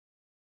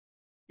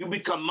 You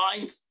become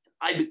mine.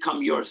 I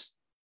become yours.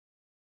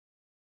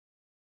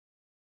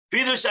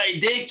 This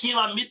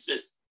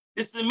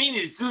is the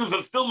meaning through the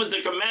fulfillment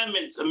of the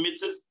commandments and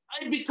mitzvahs.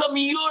 I become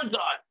your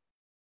God.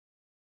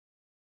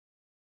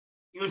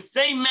 In the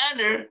same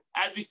manner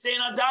as we say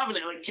in our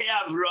davening, Elokei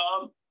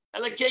Avraham,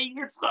 Elokei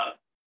Yitzchak.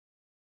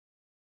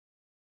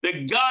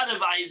 The God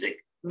of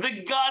Isaac,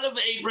 the God of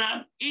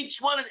Abraham, each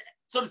one,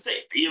 so to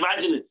say, you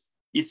imagine it.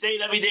 You say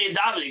it every day in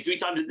davening, 3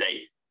 times a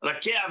day.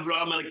 Elokei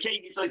Avraham,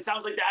 Elokei Yitzchak. It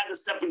sounds like they had the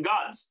separate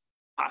gods.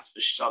 Pas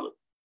v'shalom.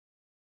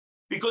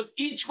 Because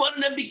each one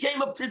of them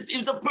it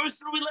was a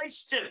personal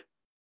relationship.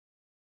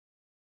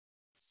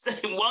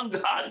 Same one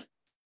God.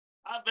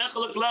 We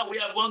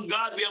have one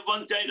God, we have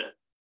one Torah.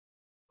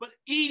 But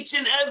each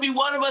and every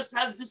one of us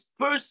has this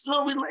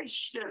personal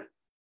relationship.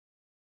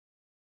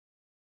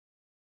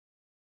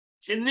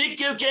 Why do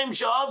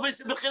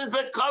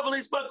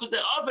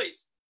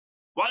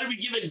we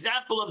give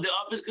example of the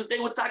office? Because they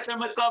were Takar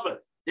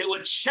Makava. They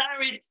were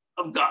chariot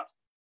of God.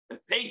 The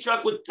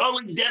patriarch was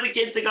totally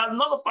dedicated to God,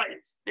 nullified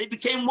it. They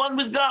became one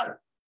with God.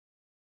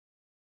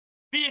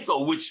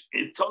 Vehicle, which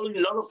it totally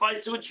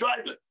nullified to its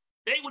driver.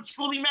 They were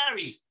truly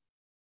married.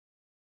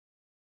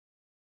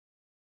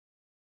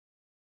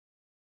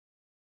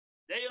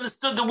 They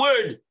understood the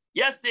word.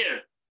 Yes,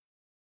 there.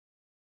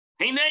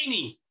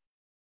 Hineni.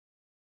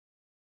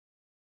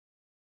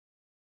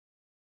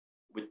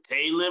 With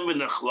Talim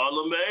and the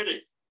Chlalim,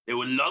 they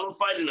were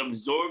nullified and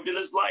absorbed in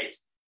his light.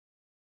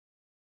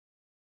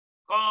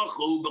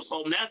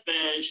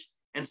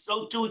 And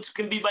so too it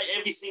can be by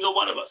every single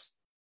one of us.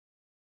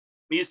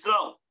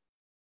 Yisrael.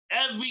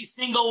 Every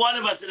single one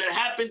of us, and it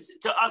happens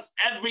to us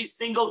every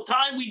single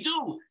time we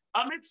do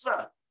a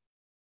mitzvah.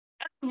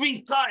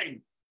 Every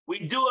time we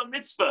do a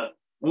mitzvah,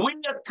 we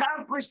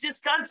accomplish this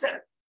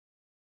concept.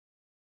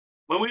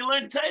 When we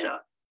learn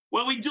Torah,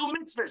 when we do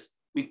mitzvahs,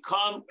 we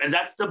come, and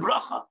that's the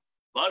bracha.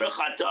 Baruch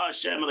atah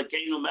Hashem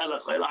Elokeinu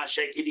melech haolam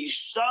asher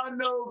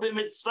kiddushanu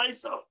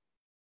b'mitzvaysav.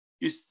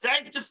 You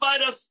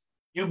sanctified us.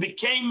 You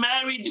became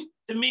married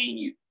to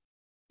me.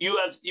 You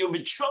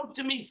betrothed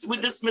to me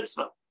with this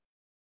mitzvah.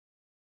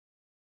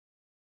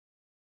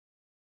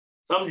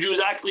 Some Jews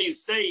actually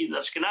say, the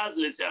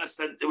Ashkenazim,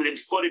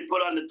 before they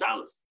put on the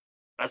talis,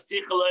 that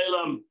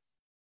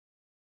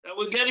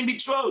we're getting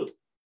betrothed.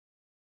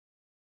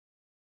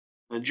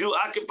 A Jew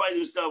occupies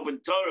himself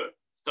with Torah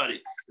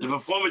study, the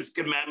performance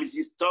commandments.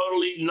 He's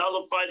totally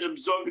nullified and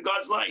absorbed in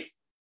God's light.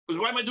 Because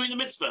why am I doing the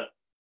mitzvah?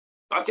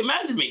 God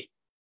commanded me.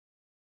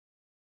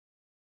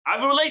 I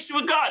have a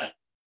relationship with God,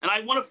 and I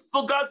want to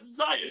fulfill God's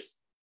desires.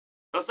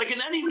 That's like in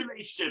any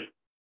relationship.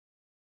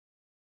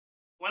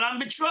 When I'm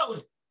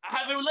betrothed, I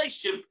have a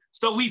relationship,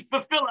 so we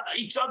fulfill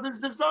each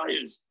other's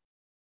desires.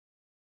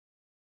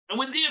 And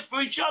we're there for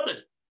each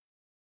other.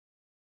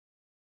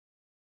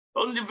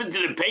 The only difference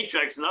to the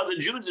patriarchs and other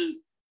Jews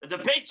is that the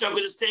patriarch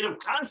was a state of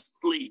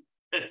constantly,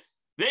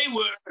 they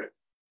were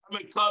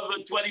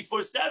covered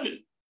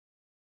 24/7.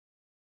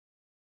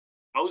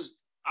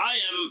 I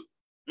am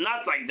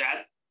not like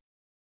that.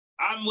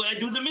 I'm when I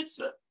do the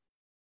mitzvah,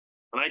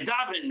 when I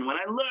daven, when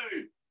I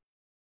learn,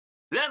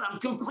 then I'm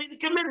completely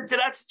committed to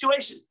that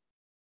situation.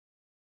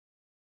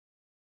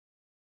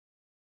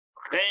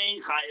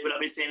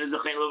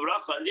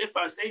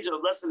 Therefore, our sage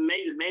of lesson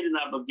made an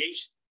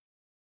obligation.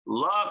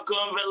 The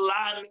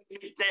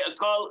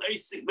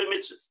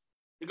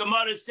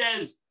Gemara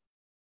says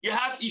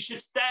you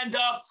should stand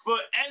up for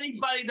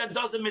anybody that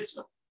does a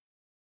mitzvah.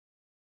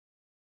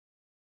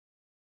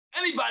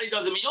 Anybody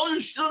does a mitzvah.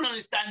 You don't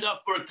only stand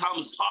up for a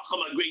Talmud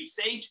Chacham, a great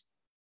sage.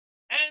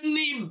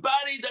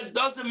 Anybody that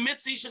does a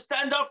mitzvah, you should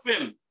stand up for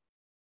him.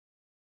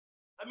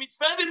 I mean,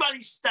 for everybody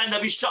to stand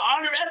up. You should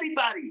honor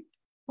everybody.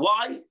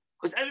 Why?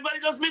 Because everybody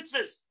does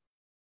mitzvahs.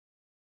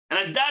 And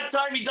at that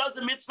time he does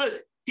a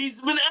mitzvah,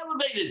 he's been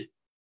elevated.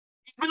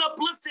 He's been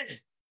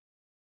uplifted.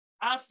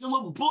 After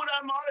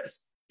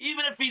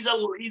even if he's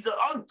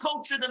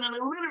uncultured and an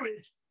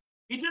illiterate,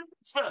 he did a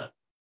mitzvah.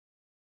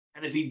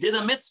 And if he did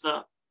a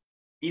mitzvah,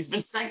 he's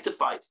been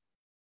sanctified.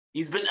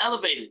 He's been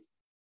elevated.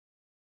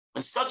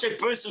 When such a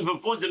person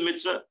performs a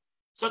mitzvah,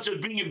 such a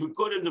bringing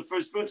Bikurim in the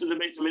first verse of the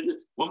Beis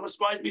Hamikdash, one must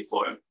rise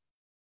before him.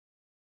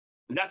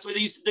 And that's why they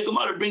used to, the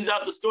Gemara brings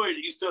out the story.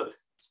 They used to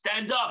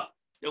stand up.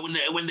 When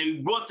they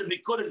brought the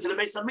Bikurim to the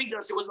Beis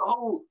Hamikdash, it was a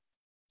whole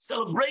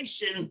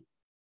celebration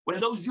when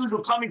those Jews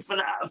were coming from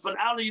out of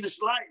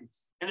Yerushalayim,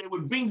 and they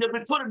would bring the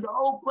Bikurim, the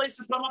whole place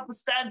would come up and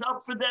stand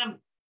up for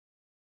them,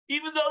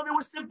 even though they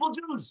were simple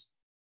Jews,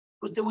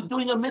 because they were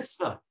doing a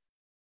mitzvah.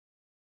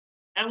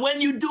 And when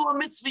you do a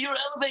mitzvah, you're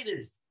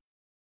elevated.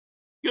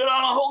 You're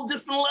on a whole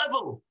different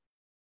level.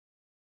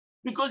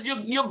 Because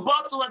you're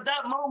bottled at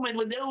that moment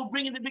when they were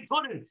bringing the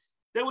Bikurim.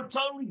 They were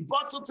totally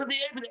bottled to the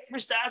Eibush. The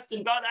Eibush asked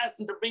him, God asked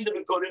them to bring the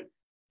Bikurim,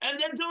 and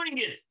they're doing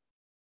it.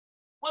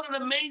 What an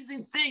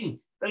amazing thing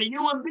that a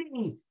human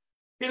being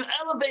can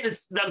elevate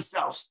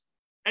themselves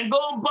and go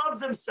above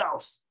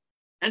themselves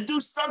and do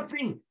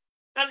something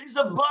that is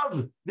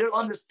above their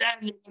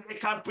understanding and their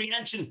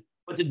comprehension,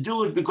 but to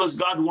do it because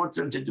God wants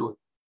them to do it.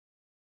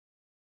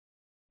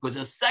 Because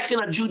the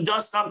second a Jew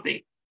does something,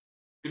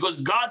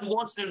 because God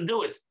wants them to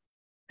do it,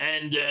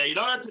 and you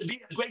don't have to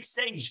be a great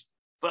sage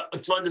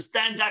but to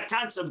understand that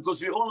concept,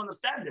 because we all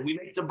understand it. We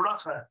make the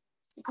bracha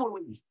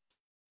equally.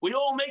 We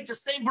all make the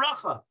same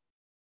bracha.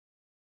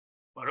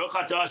 Baruch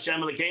atah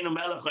Hashem Elokeinu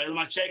melech haolam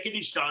asher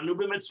kiddushanu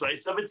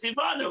b'mitzvosov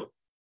v'tzivanu.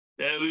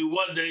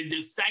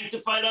 They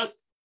sanctified us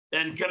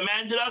and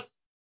commanded us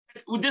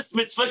with this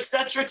mitzvah,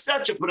 etc.,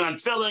 etc. Put on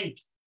tefillin,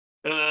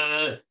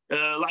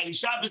 lighting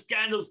Shabbos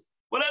candles,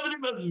 whatever the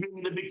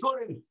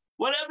Bikurim,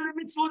 whatever the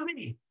mitzvah would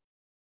be.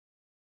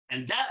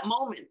 And that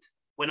moment,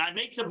 when I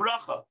make the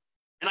bracha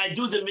and I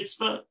do the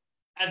mitzvah,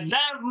 at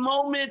that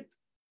moment,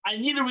 I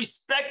need to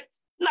respect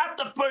not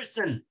the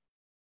person,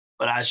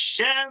 but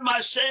Hashem, I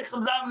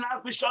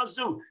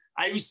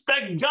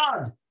respect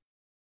God.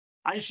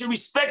 I should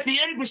respect the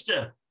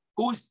Eibishter,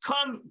 who has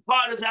come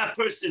part of that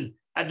person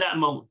at that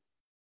moment.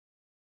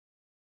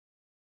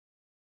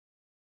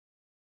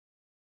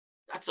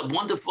 That's a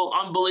wonderful,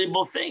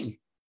 unbelievable thing,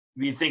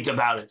 if you think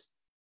about it.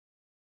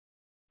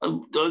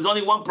 There's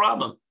only one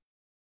problem.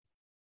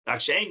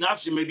 We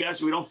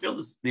don't feel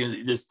this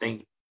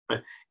thing.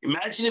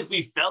 Imagine if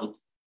we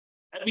felt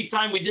every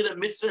time we did a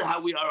mitzvah,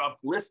 how we are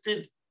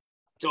uplifted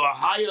to a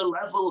higher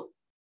level.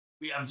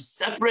 We have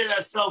separated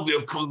ourselves. We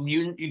have become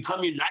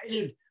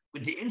united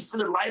with the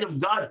infinite light of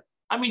God.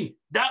 I mean,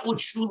 that would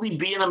truly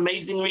be an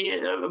amazing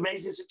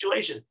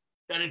situation.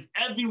 That if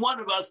every one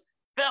of us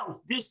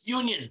felt this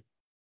union,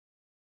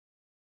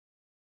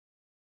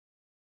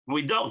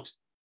 we don't.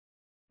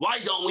 Why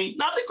don't we?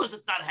 Not because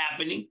it's not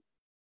happening.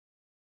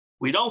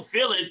 We don't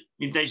feel it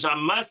because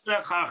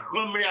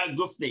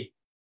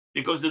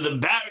of the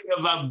barrier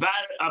of our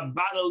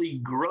bodily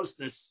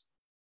grossness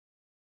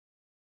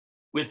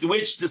with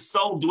which the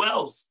soul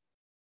dwells.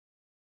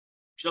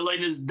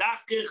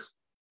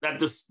 That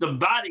the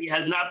body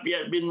has not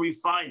yet been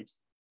refined.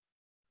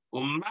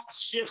 And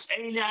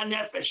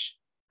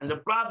the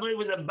problem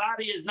when the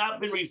body has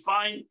not been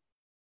refined,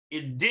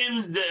 it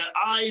dims the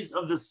eyes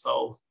of the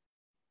soul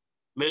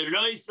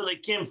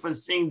from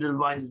seeing the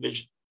divine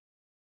vision.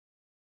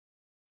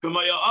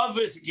 Like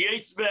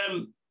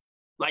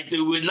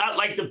we're not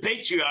like the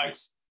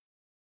patriarchs,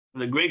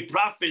 the great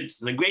prophets,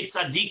 the great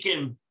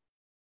tzaddikim,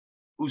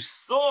 who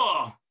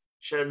saw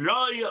their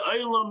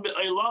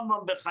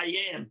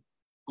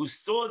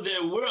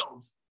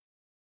world.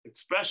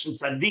 Expression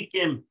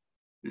tzaddikim,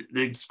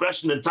 the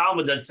expression of the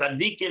Talmud, that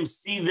tzaddikim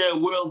see their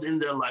world in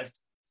their life.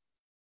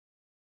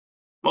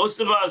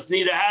 Most of us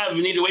need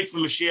to wait for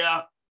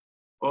Mashiach,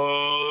 or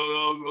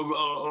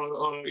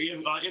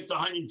after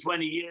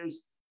 120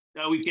 years,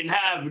 that we can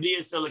have Riyah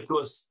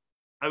Selikus,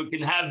 that we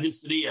can have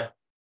this Riyah,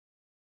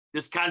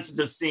 this concept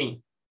of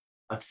seeing.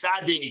 A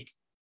tzaddik,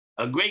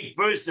 a great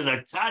person, a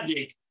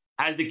tzaddik,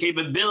 has the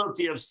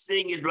capability of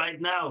seeing it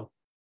right now.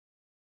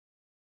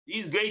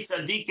 These great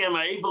tzaddikim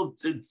are able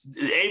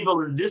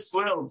in this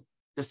world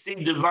to see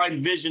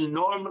divine vision,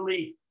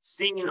 normally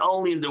seen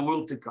only in the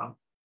world to come.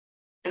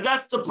 And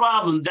that's the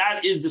problem.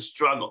 That is the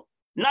struggle.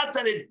 Not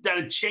that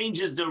it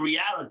changes the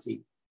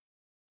reality.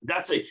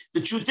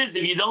 The truth is,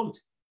 if you don't,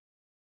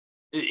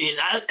 in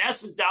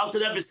essence, the Alter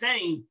Rebbe is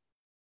saying,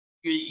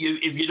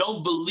 if you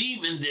don't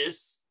believe in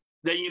this,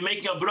 then you're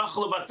making a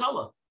bracha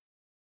lebatala.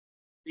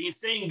 You're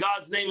saying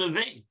God's name in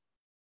vain.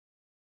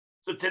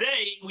 So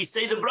today we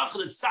say the bracha,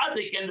 the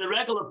tzaddik and the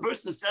regular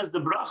person says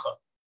the bracha.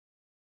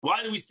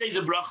 Why do we say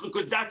the bracha?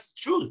 Because that's the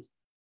truth.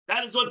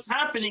 That is what's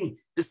happening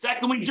the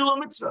second we do a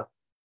mitzvah.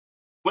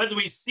 Whether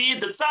we see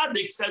it, the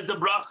tzaddik says the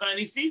bracha and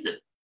he sees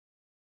it.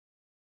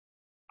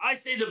 I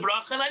say the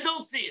bracha and I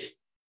don't see it.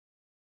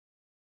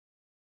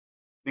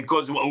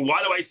 Because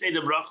why do I say the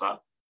bracha?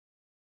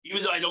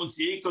 even though I don't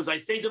see it, because I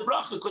say the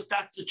bracha, because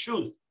that's the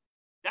truth.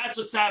 That's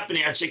what's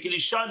happening.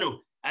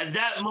 At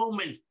that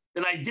moment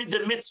that I did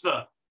the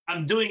mitzvah,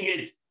 I'm doing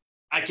it.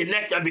 I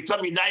connect, I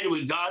become united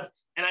with God.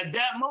 And at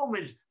that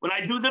moment, when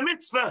I do the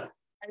mitzvah,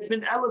 I've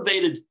been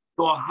elevated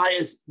to a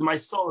highest, my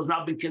soul has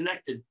now been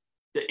connected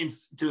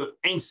to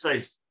Ein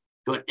Sof,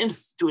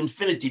 to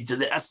infinity, to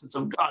the essence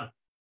of God,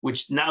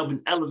 which now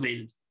been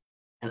elevated.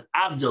 And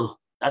Abdul,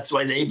 that's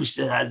why the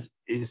Eibishter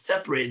is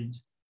separated.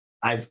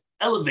 I've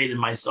elevated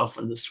myself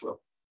in this world.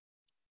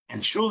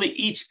 And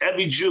truly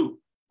every Jew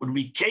would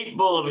be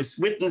capable of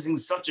witnessing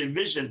such a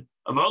vision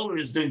of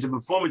holiness during the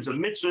performance of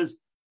mitzvahs,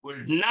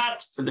 were it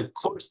not for the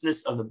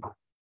coarseness of the body.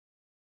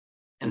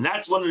 And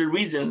that's one of the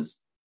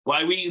reasons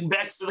why we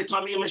beg for the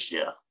coming of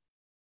Mashiach.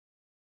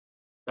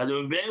 That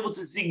we'll be able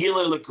to see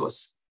Gilui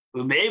Elokus.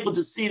 We'll be able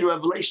to see the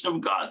revelation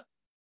of God.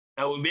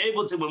 That we'll be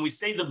able to, when we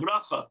say the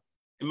bracha,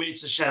 in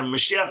Mitzvah Hashem,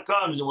 Mashiach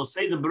comes and we'll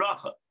say the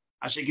bracha.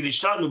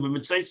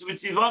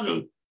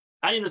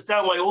 I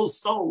understand why all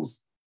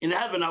souls in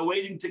heaven are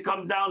waiting to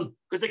come down,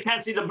 because they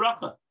can't see the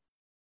bracha.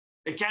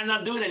 They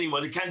cannot do it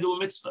anymore. They can't do a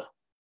mitzvah.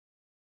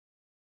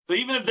 So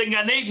even if they're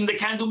Gan Eden, they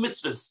can't do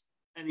mitzvahs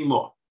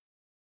anymore.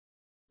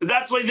 So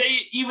that's why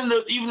even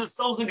the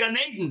souls in Gan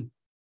Eden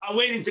are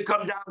waiting to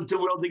come down to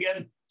the world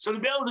again. So they'll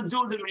be able to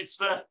do the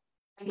mitzvah,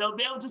 and they'll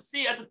be able to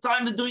see at the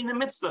time they're doing the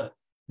mitzvah.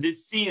 They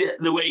see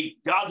the way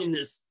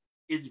godliness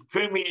is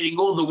permeating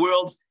all the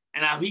worlds,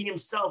 and how he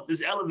himself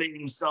is elevating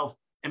himself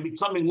and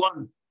becoming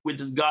one with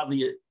this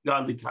godly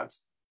concept,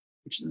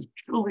 which is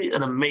truly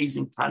an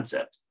amazing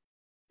concept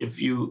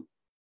if you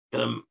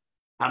can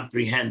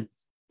comprehend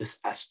this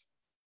aspect.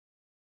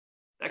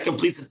 That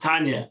completes the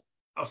Tanya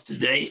of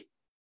today.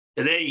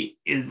 Today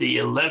is the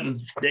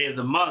 11th day of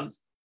the month,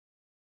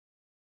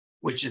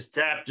 which is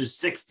chapter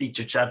 60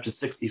 to chapter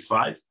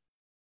 65. If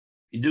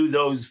you do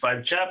those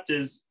 5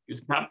 chapters, you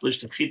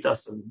accomplish the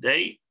Chitas of the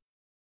day.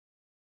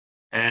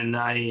 And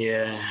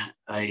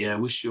I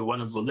wish you a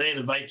wonderful day and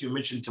invite you to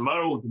Mitchell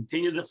tomorrow. We'll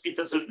continue the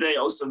Chitas of the day. I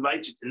also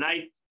invite you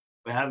tonight.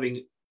 We're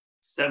having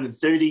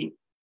 7:30,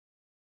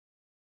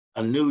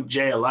 a new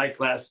JLI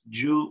class,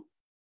 Jew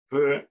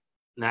per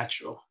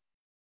Natural.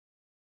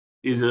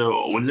 These are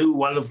a new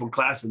wonderful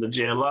class of the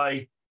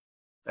JLI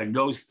that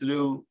goes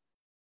through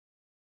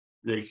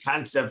the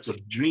concepts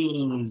of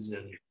dreams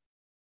and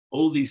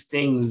all these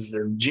things,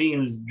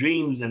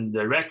 dreams and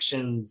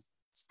directions,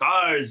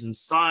 stars and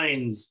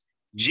signs,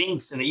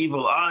 jinx and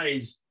evil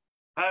eyes,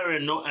 para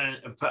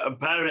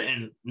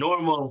and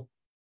normal.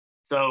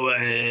 So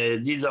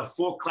these are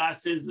 4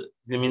 classes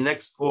in the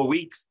next 4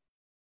 weeks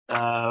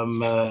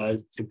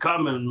to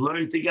come and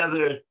learn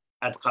together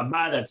at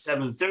Chabad at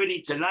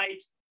 7:30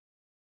 tonight,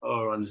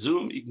 or on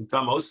Zoom. You can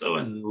come also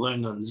and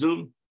learn on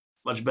Zoom.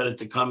 Much better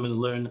to come and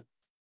learn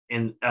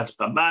at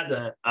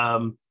Chabad.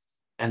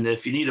 And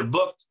if you need a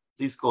book,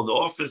 please call the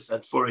office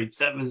at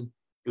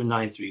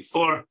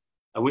 487-2934.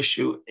 I wish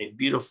you a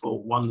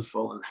beautiful,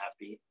 wonderful, and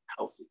happy,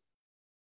 healthy